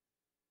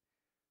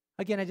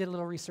 Again, I did a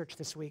little research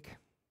this week.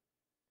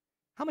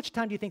 How much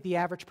time do you think the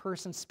average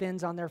person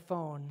spends on their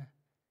phone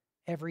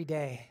every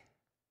day?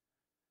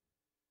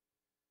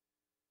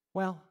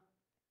 Well,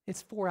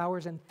 it's 4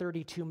 hours and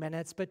 32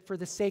 minutes, but for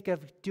the sake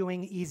of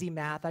doing easy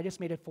math, I just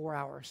made it 4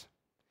 hours.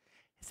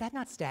 Is that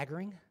not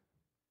staggering?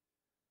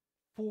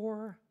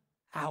 4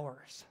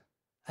 hours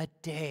a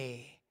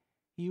day,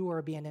 you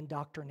are being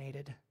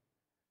indoctrinated.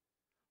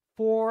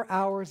 4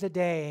 hours a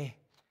day.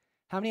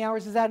 How many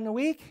hours is that in a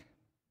week?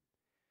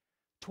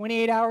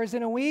 28 hours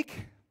in a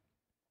week?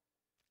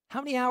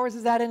 How many hours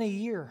is that in a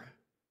year?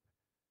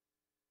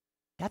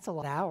 That's a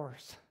lot of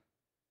hours.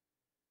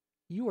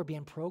 You are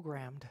being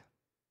programmed.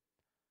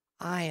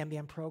 I am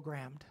being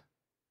programmed.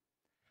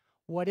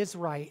 What is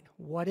right?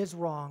 What is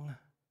wrong?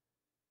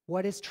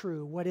 What is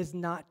true? What is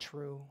not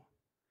true?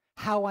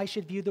 How I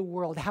should view the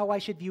world, how I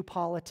should view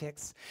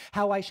politics,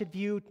 how I should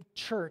view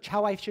church,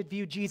 how I should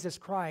view Jesus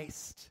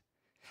Christ,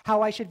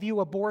 how I should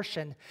view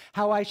abortion,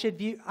 how I should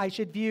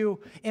view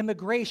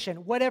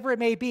immigration, whatever it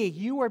may be.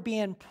 You are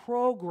being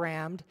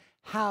programmed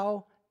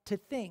how to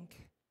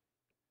think.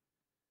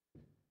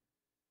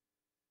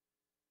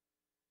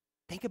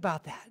 Think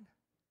about that.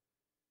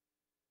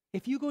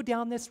 If you go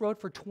down this road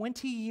for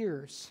 20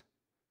 years,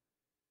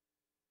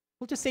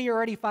 we'll just say you're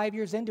already 5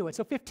 years into it,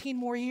 so 15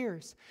 more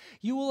years.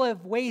 You will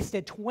have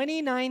wasted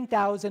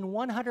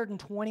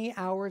 29,120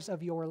 hours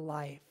of your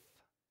life.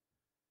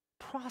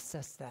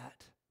 Process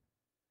that.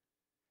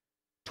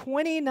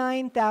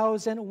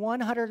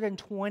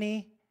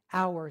 29,120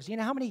 hours. You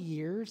know how many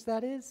years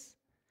that is?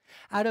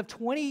 Out of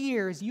 20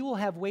 years, you will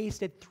have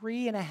wasted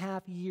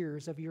 3.5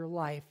 years of your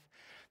life.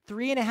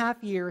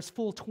 3.5 years,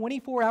 full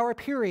 24-hour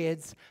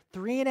periods,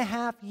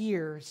 3.5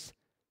 years.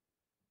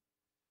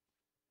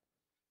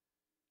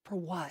 For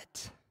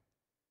what?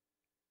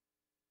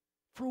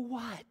 For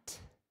what?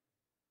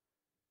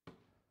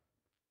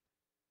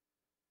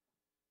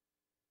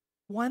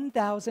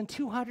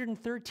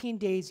 1,213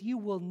 days you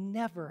will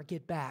never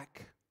get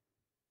back.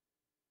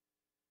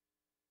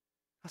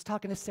 I was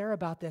talking to Sarah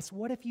about this.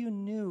 What if you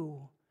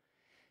knew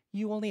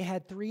you only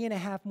had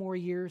 3.5 more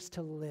years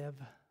to live?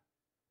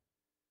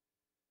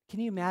 Can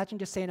you imagine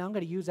just saying, I'm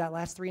going to use that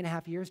last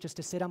 3.5 years just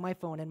to sit on my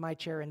phone in my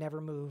chair and never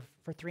move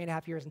for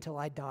 3.5 years until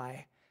I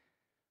die?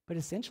 But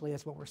essentially,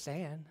 that's what we're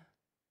saying.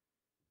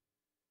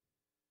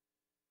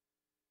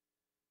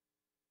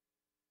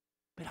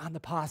 But on the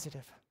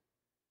positive,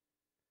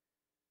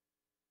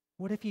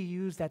 what if you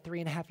use that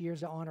 3.5 years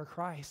to honor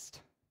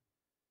Christ?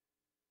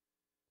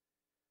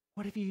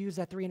 What if you use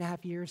that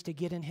 3.5 years to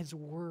get in His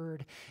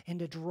Word and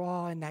to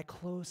draw in that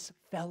close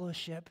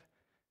fellowship?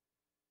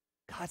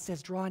 God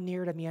says, draw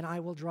near to me and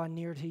I will draw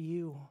near to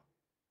you.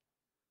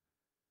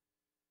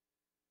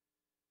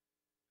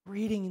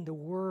 Reading the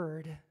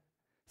Word,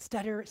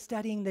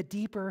 studying the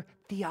deeper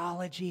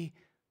theology,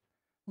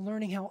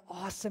 learning how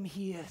awesome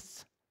he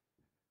is.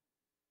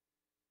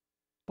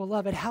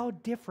 Beloved, how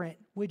different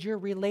would your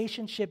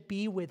relationship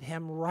be with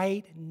him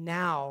right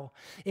now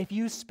if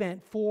you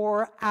spent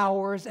 4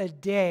 hours a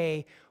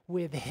day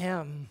with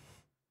him?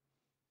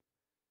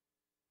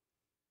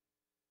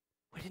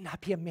 Would it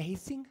not be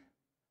amazing?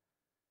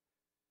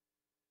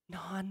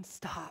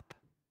 Non-stop.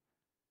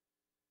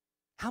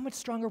 How much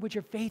stronger would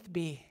your faith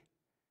be?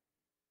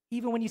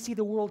 Even when you see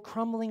the world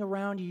crumbling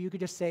around you, you could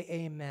just say,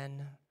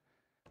 amen.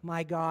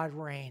 My God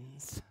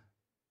reigns.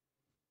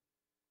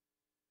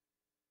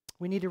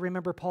 We need to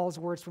remember Paul's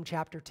words from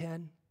chapter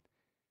 10.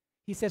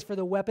 He says, for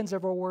the weapons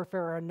of our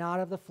warfare are not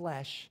of the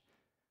flesh,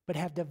 but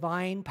have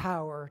divine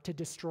power to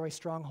destroy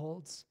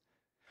strongholds.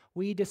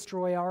 We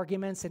destroy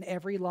arguments and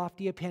every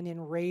lofty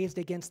opinion raised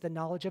against the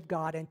knowledge of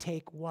God and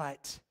take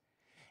what?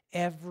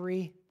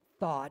 Every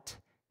thought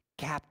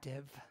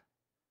captive.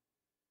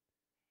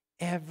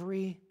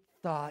 Every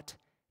thought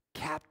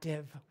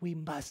captive. We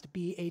must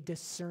be a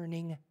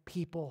discerning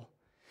people.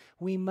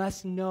 We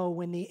must know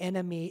when the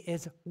enemy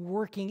is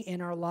working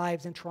in our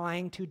lives and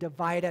trying to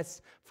divide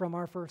us from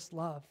our first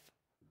love.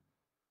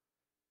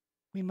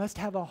 We must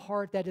have a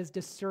heart that is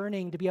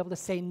discerning to be able to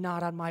say,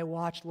 not on my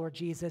watch, Lord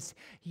Jesus.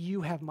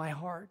 You have my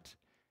heart.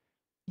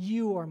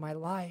 You are my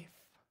life.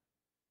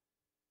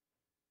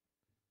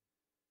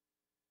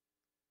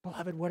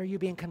 Beloved, what are you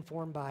being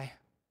conformed by?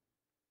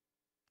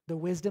 The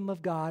wisdom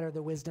of God or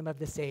the wisdom of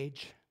this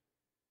age?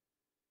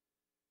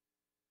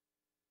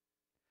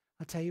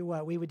 I'll tell you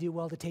what, we would do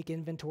well to take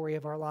inventory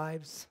of our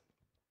lives,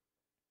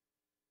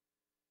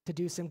 to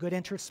do some good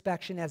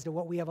introspection as to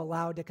what we have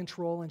allowed to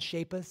control and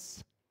shape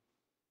us.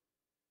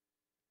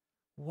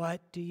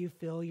 What do you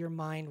fill your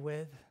mind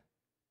with?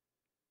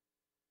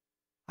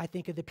 I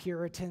think of the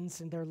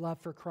Puritans and their love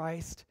for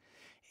Christ,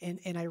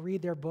 and I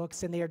read their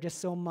books, and they are just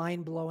so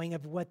mind-blowing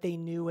of what they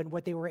knew and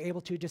what they were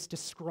able to just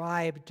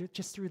describe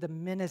just through the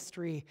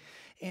ministry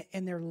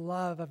and their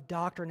love of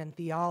doctrine and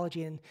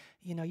theology. And,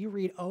 you know, you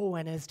read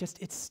Owen, and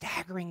it's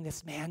staggering,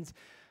 this man's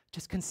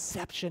just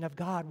conception of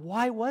God.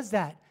 Why was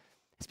that?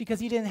 It's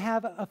because he didn't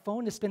have a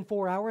phone to spend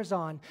 4 hours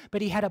on,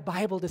 but he had a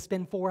Bible to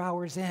spend 4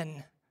 hours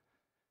in.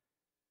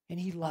 And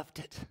he loved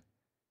it.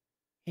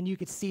 And you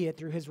could see it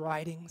through his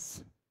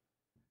writings.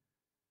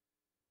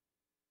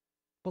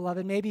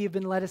 Beloved, maybe you've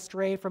been led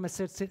astray from a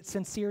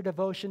sincere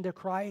devotion to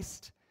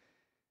Christ.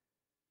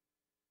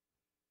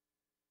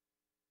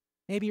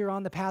 Maybe you're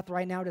on the path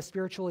right now to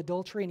spiritual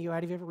adultery and you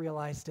haven't even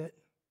realized it.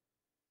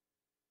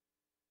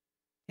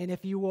 And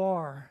if you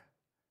are,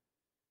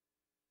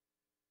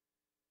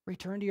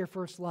 return to your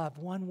first love.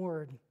 One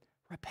word,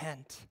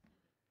 repent.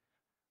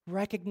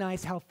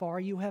 Recognize how far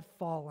you have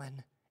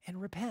fallen and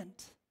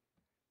repent.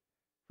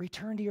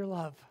 Return to your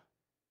love.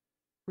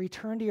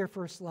 Return to your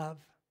first love.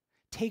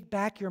 Take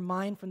back your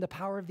mind from the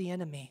power of the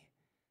enemy.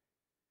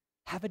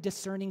 Have a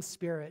discerning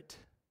spirit.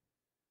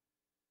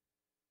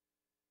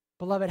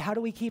 Beloved, how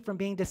do we keep from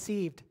being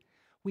deceived?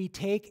 We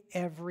take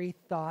every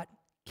thought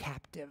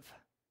captive.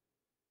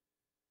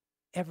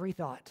 Every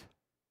thought.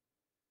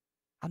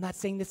 I'm not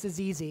saying this is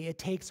easy. It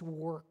takes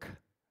work.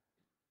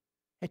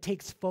 It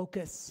takes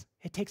focus.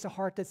 It takes a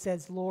heart that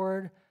says,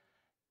 Lord,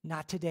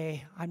 not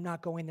today. I'm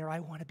not going there. I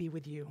want to be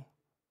with you.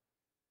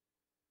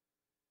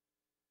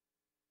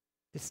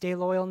 To stay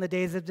loyal in the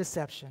days of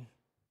deception,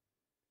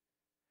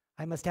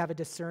 I must have a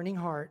discerning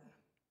heart.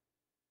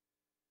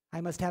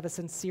 I must have a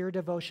sincere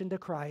devotion to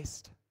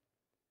Christ.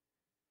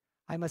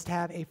 I must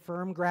have a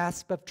firm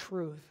grasp of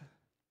truth.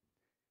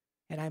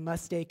 And I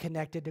must stay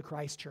connected to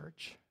Christ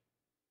Church.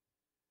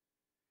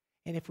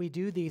 And if we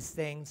do these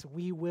things,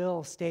 we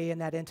will stay in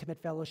that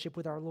intimate fellowship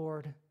with our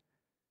Lord.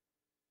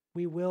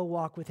 We will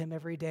walk with him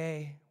every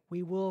day.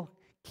 We will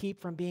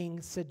keep from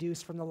being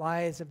seduced from the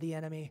lies of the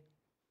enemy.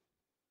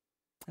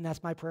 And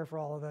that's my prayer for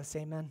all of us.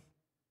 Amen.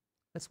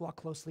 Let's walk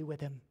closely with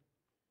him.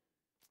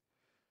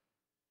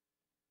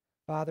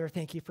 Father,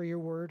 thank you for your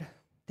word.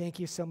 Thank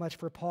you so much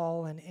for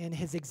Paul and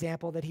his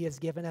example that he has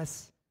given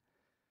us.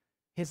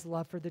 His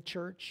love for the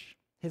church,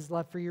 his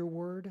love for your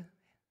word.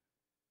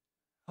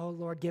 Oh,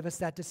 Lord, give us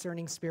that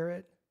discerning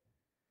spirit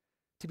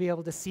to be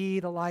able to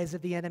see the lies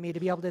of the enemy, to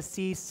be able to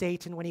see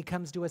Satan when he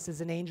comes to us as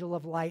an angel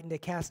of light and to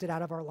cast it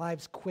out of our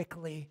lives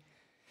quickly.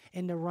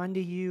 And to run to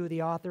you,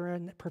 the author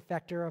and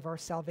perfecter of our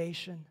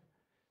salvation,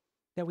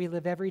 that we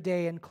live every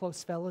day in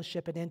close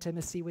fellowship and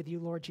intimacy with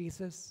you, Lord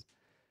Jesus.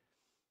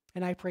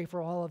 And I pray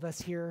for all of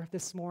us here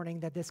this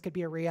morning that this could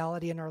be a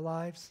reality in our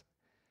lives,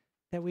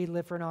 that we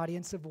live for an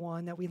audience of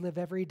one, that we live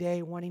every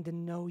day wanting to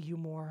know you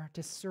more,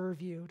 to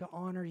serve you, to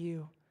honor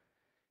you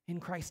in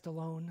Christ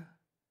alone.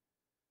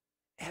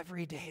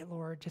 Every day,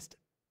 Lord, just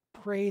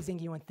praising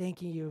you and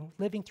thanking you,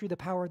 living through the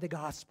power of the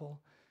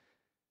gospel,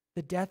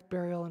 the death,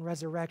 burial, and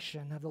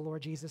resurrection of the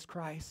Lord Jesus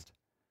Christ.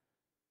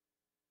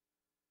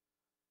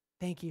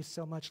 Thank you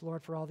so much,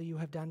 Lord, for all that you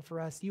have done for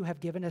us. You have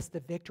given us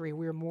the victory.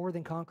 We are more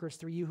than conquerors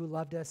through you who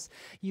loved us.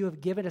 You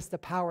have given us the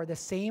power. The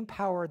same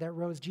power that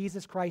rose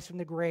Jesus Christ from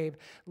the grave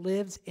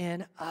lives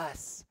in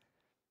us.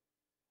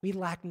 We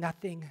lack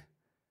nothing.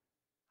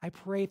 I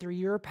pray through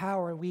your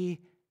power we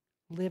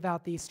live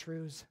out these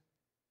truths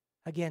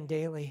again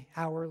daily,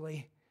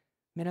 hourly,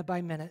 minute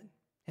by minute,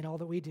 in all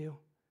that we do.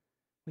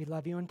 We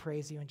love you and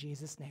praise you in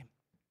Jesus' name.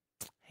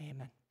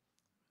 Amen.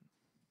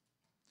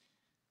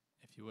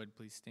 If you would,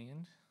 please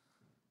stand.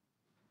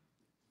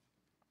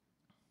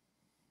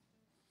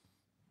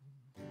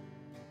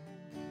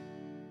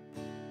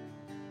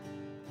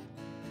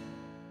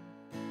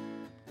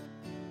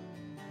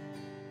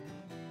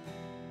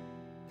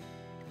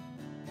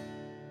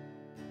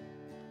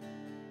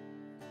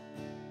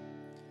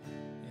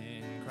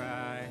 In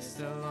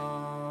Christ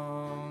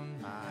alone,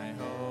 my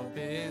hope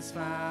is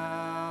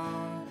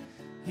found.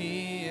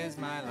 He is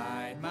my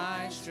light,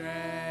 my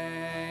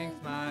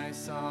strength, my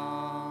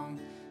song.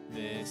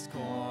 This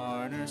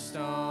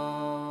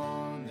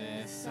cornerstone,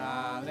 this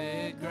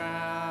solid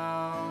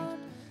ground,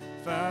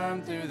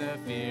 firm through the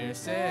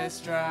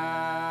fiercest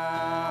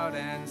drought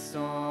and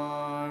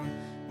storm.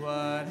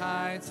 What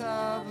heights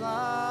of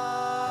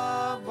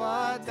love,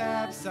 what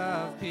depths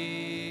of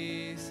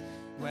peace,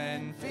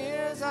 when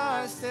fears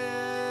are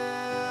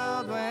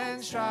stilled,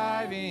 when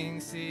striving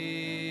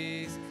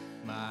cease.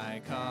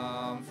 My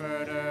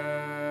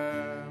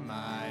comforter,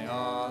 my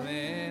all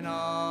in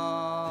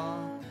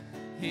all,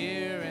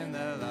 here in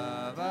the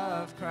love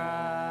of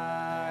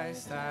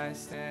Christ I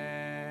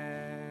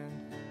stand.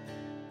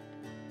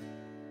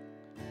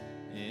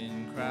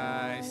 In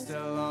Christ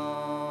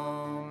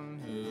alone,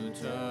 who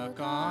took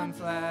on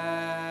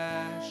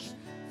flesh,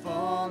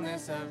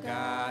 fullness of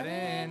God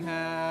in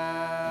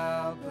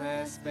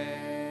helpless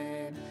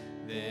babe,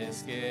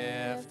 this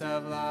gift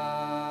of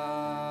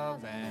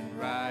love and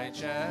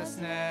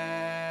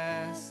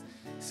righteousness,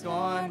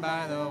 scorned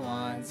by the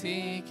ones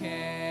he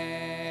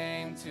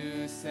came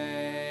to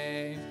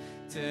save,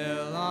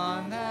 till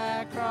on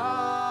that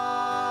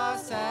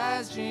cross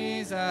as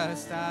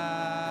Jesus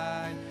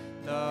died,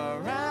 the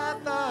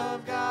wrath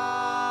of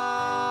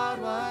God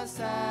was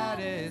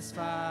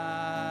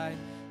satisfied.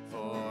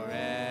 For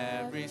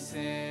every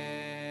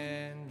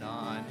sin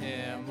on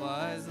him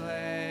was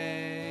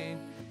laid,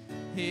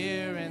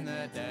 here in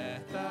the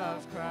death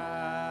of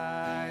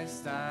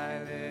Christ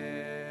I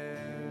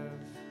live.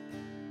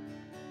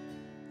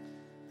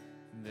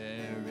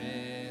 There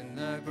in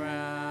the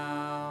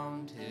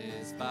ground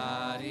his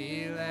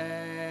body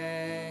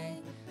lay,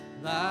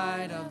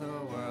 light of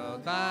the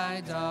world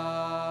by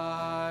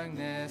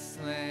darkness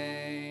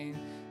slain,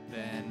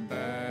 then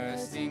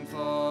bursting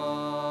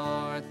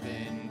forth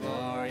in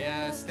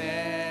glorious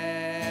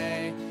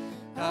day,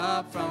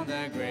 up from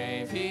the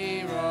grave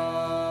he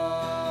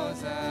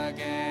rose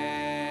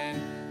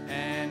again,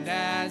 and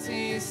as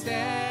he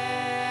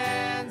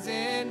stands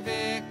in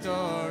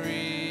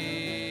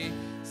victory,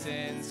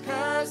 sin's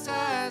curse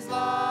has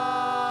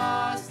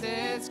lost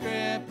its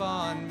grip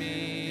on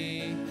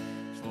me,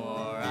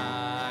 for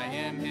I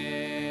am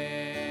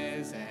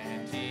his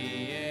and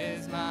he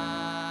is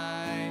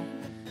mine,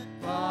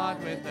 bought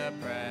with the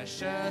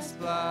precious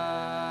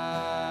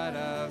blood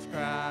of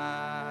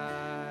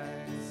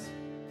Christ.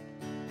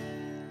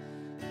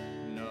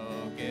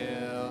 No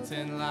guilt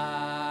in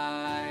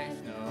life,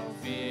 no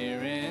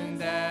fear in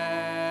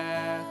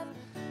death,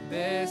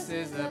 this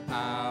is the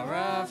power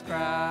of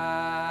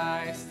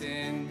Christ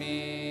in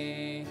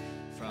me.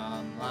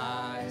 From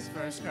life's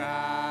first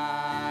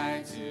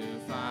cry to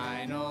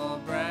final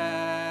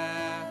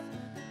breath,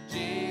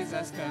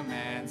 Jesus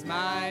commands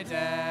my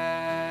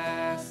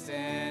destiny.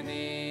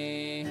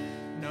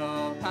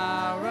 No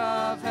power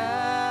of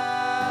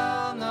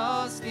hell,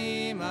 no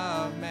scheme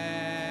of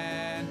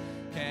man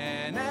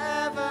can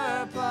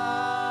ever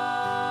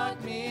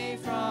pluck me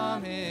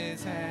from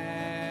his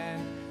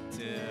hand,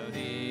 till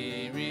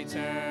he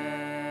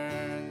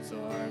returns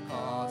or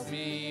calls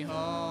me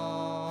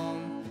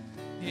home.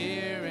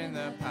 Here in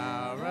the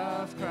power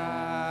of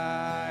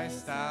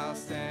Christ I'll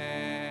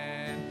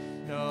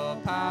stand. No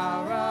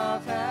power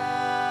of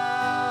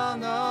hell,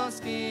 no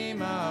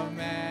scheme of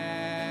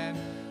man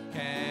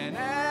can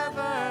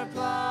ever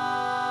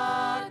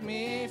pluck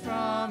me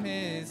from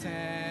his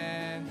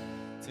hand,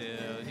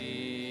 till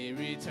he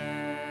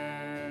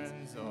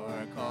returns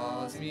or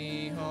calls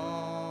me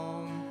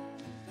home.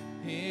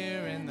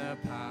 Here in the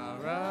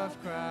power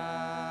of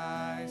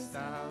Christ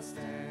I'll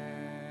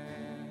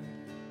stand.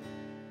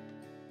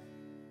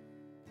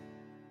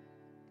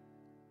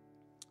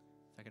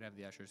 If I could have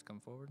the ushers come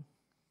forward.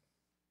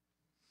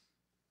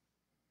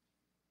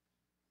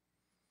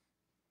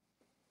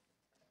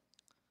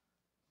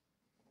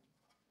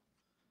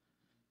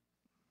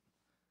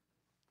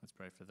 Let's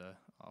pray for the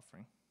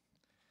offering.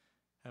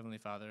 Heavenly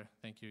Father,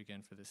 thank you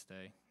again for this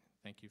day.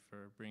 Thank you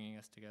for bringing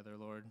us together,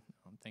 Lord.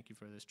 Thank you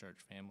for this church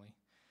family.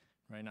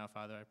 Right now,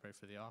 Father, I pray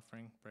for the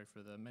offering, pray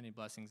for the many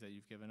blessings that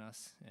you've given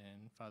us.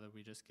 And Father,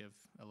 we just give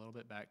a little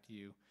bit back to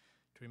you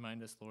to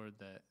remind us, Lord,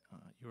 that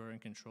you are in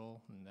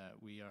control and that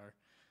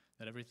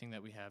that everything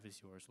that we have is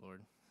yours,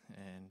 Lord.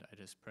 And I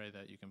just pray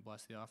that you can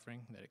bless the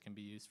offering, that it can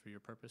be used for your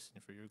purpose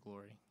and for your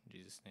glory. In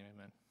Jesus' name,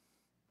 amen.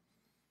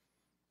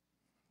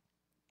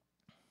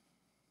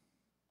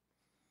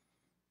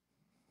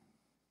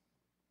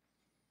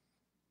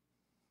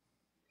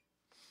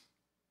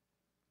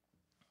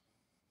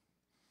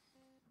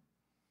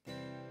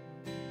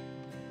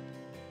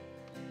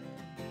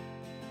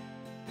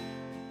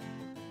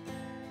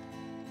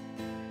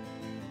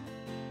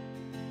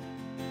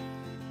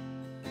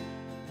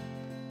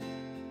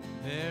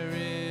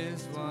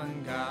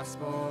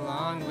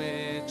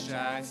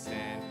 I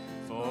stand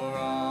for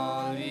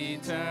all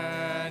eternity.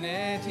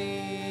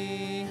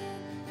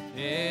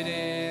 It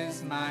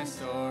is my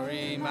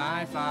story,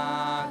 my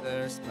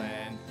Father's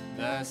plan.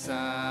 The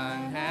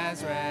Son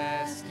has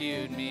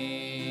rescued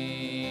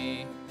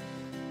me.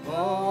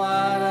 Oh,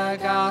 what a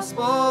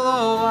gospel,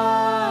 oh,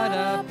 what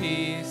a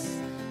peace,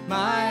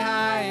 my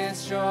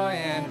highest joy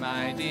and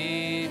my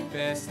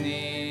deepest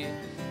need.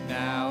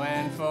 Now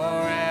and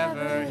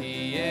forever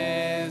He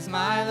is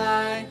my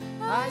light.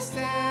 I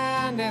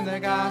stand in the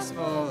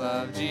gospel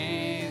of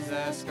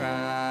Jesus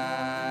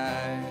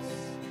Christ.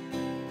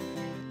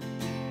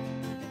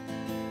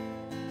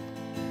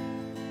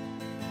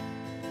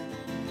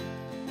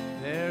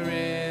 There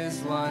is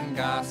one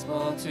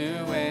gospel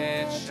to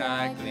which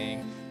I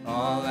cling,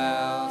 all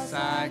else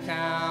I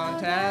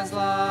count as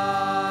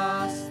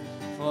lost.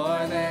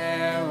 For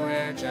there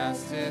where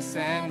justice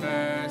and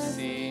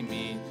mercy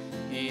meet,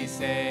 He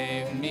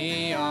saved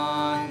me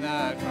on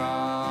the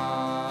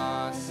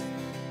cross.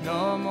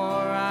 No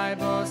more I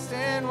boast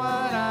in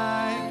what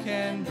I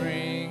can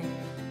bring,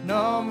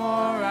 no more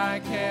I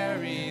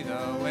carry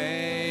the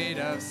weight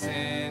of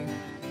sin.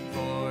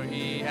 For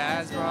He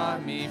has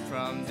brought me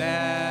from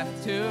death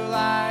to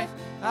life.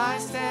 I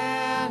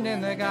stand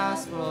in the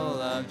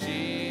gospel of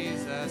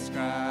Jesus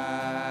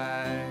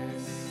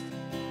Christ.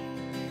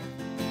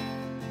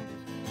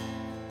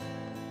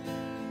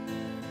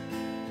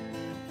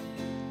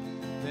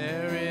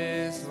 There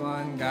is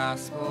one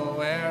gospel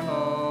where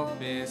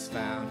hope is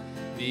found.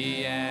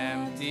 The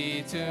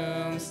empty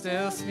tomb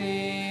still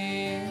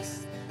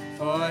speaks,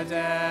 for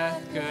death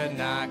could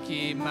not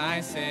keep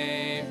my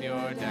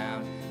Savior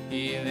down.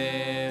 He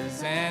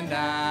lives and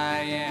I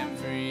am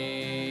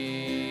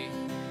free.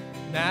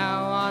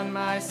 Now on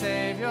my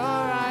Savior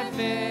I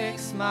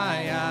fix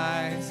my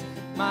eyes.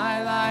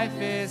 My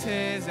life is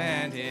His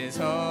and His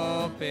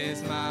hope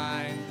is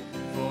mine.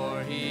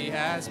 For He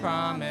has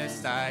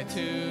promised I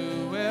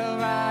too will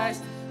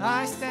rise.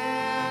 I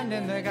stand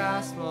in the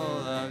gospel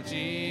of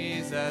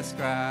Jesus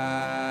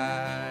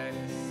Christ.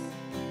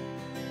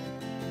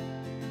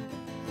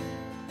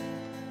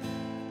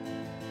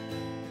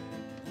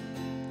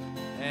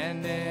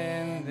 And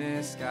in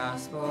this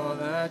gospel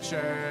the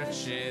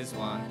church is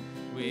one.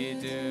 We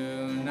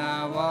do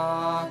not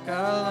walk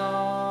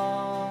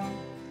alone.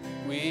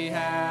 We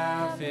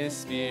have His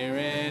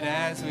Spirit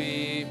as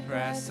we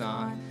press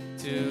on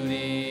to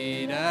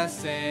lead us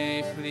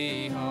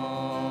safely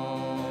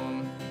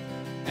home.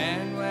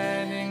 And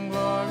when in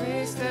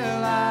glory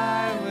still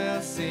I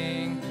will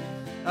sing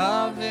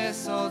of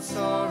this old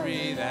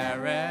story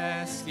that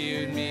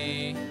rescued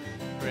me.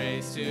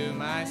 Praise to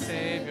my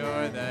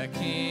Savior, the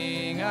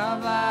King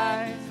of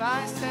life.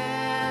 I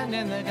stand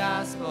in the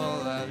gospel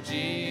of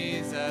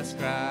Jesus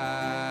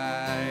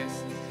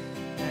Christ.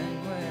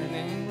 And when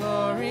in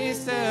glory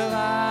still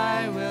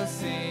I will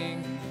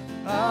sing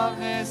of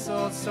this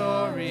old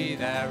story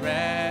that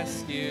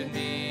rescued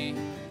me.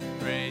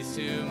 Praise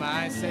to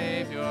my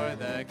Savior,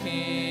 the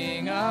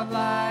King of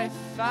life.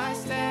 I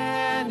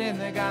stand in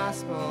the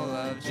gospel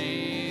of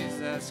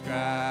Jesus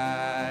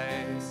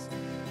Christ.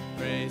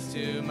 Praise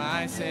to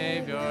my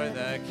Savior,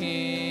 the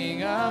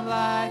King of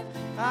life.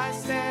 I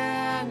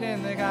stand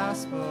in the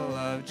gospel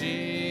of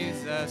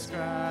Jesus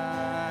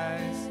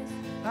Christ.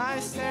 I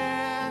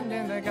stand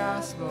in the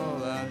gospel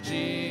of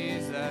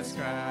Jesus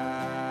Christ.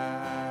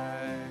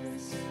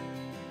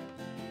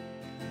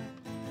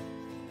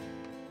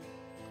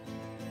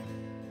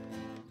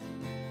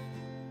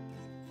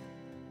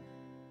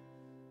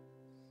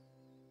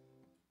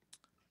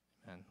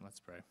 And let's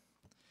pray.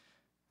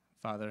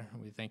 Father,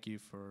 we thank You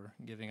for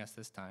giving us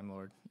this time,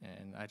 Lord,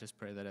 and I just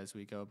pray that as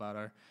we go about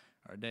our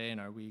day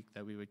and our week,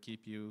 that we would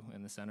keep You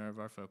in the center of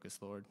our focus,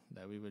 Lord,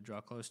 that we would draw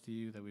close to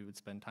You, that we would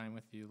spend time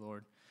with You,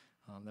 Lord,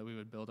 that we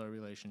would build our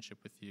relationship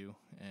with You.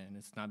 And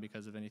it's not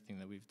because of anything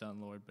that we've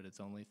done, Lord, but it's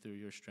only through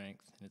Your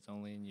strength, and it's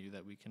only in You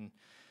that we can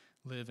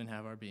live and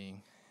have our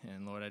being.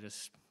 And Lord, I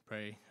just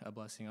pray a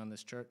blessing on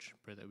this church,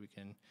 pray that we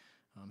can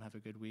have a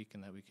good week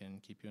and that we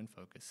can keep You in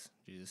focus.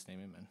 In Jesus'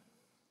 name, amen.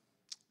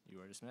 You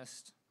are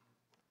dismissed.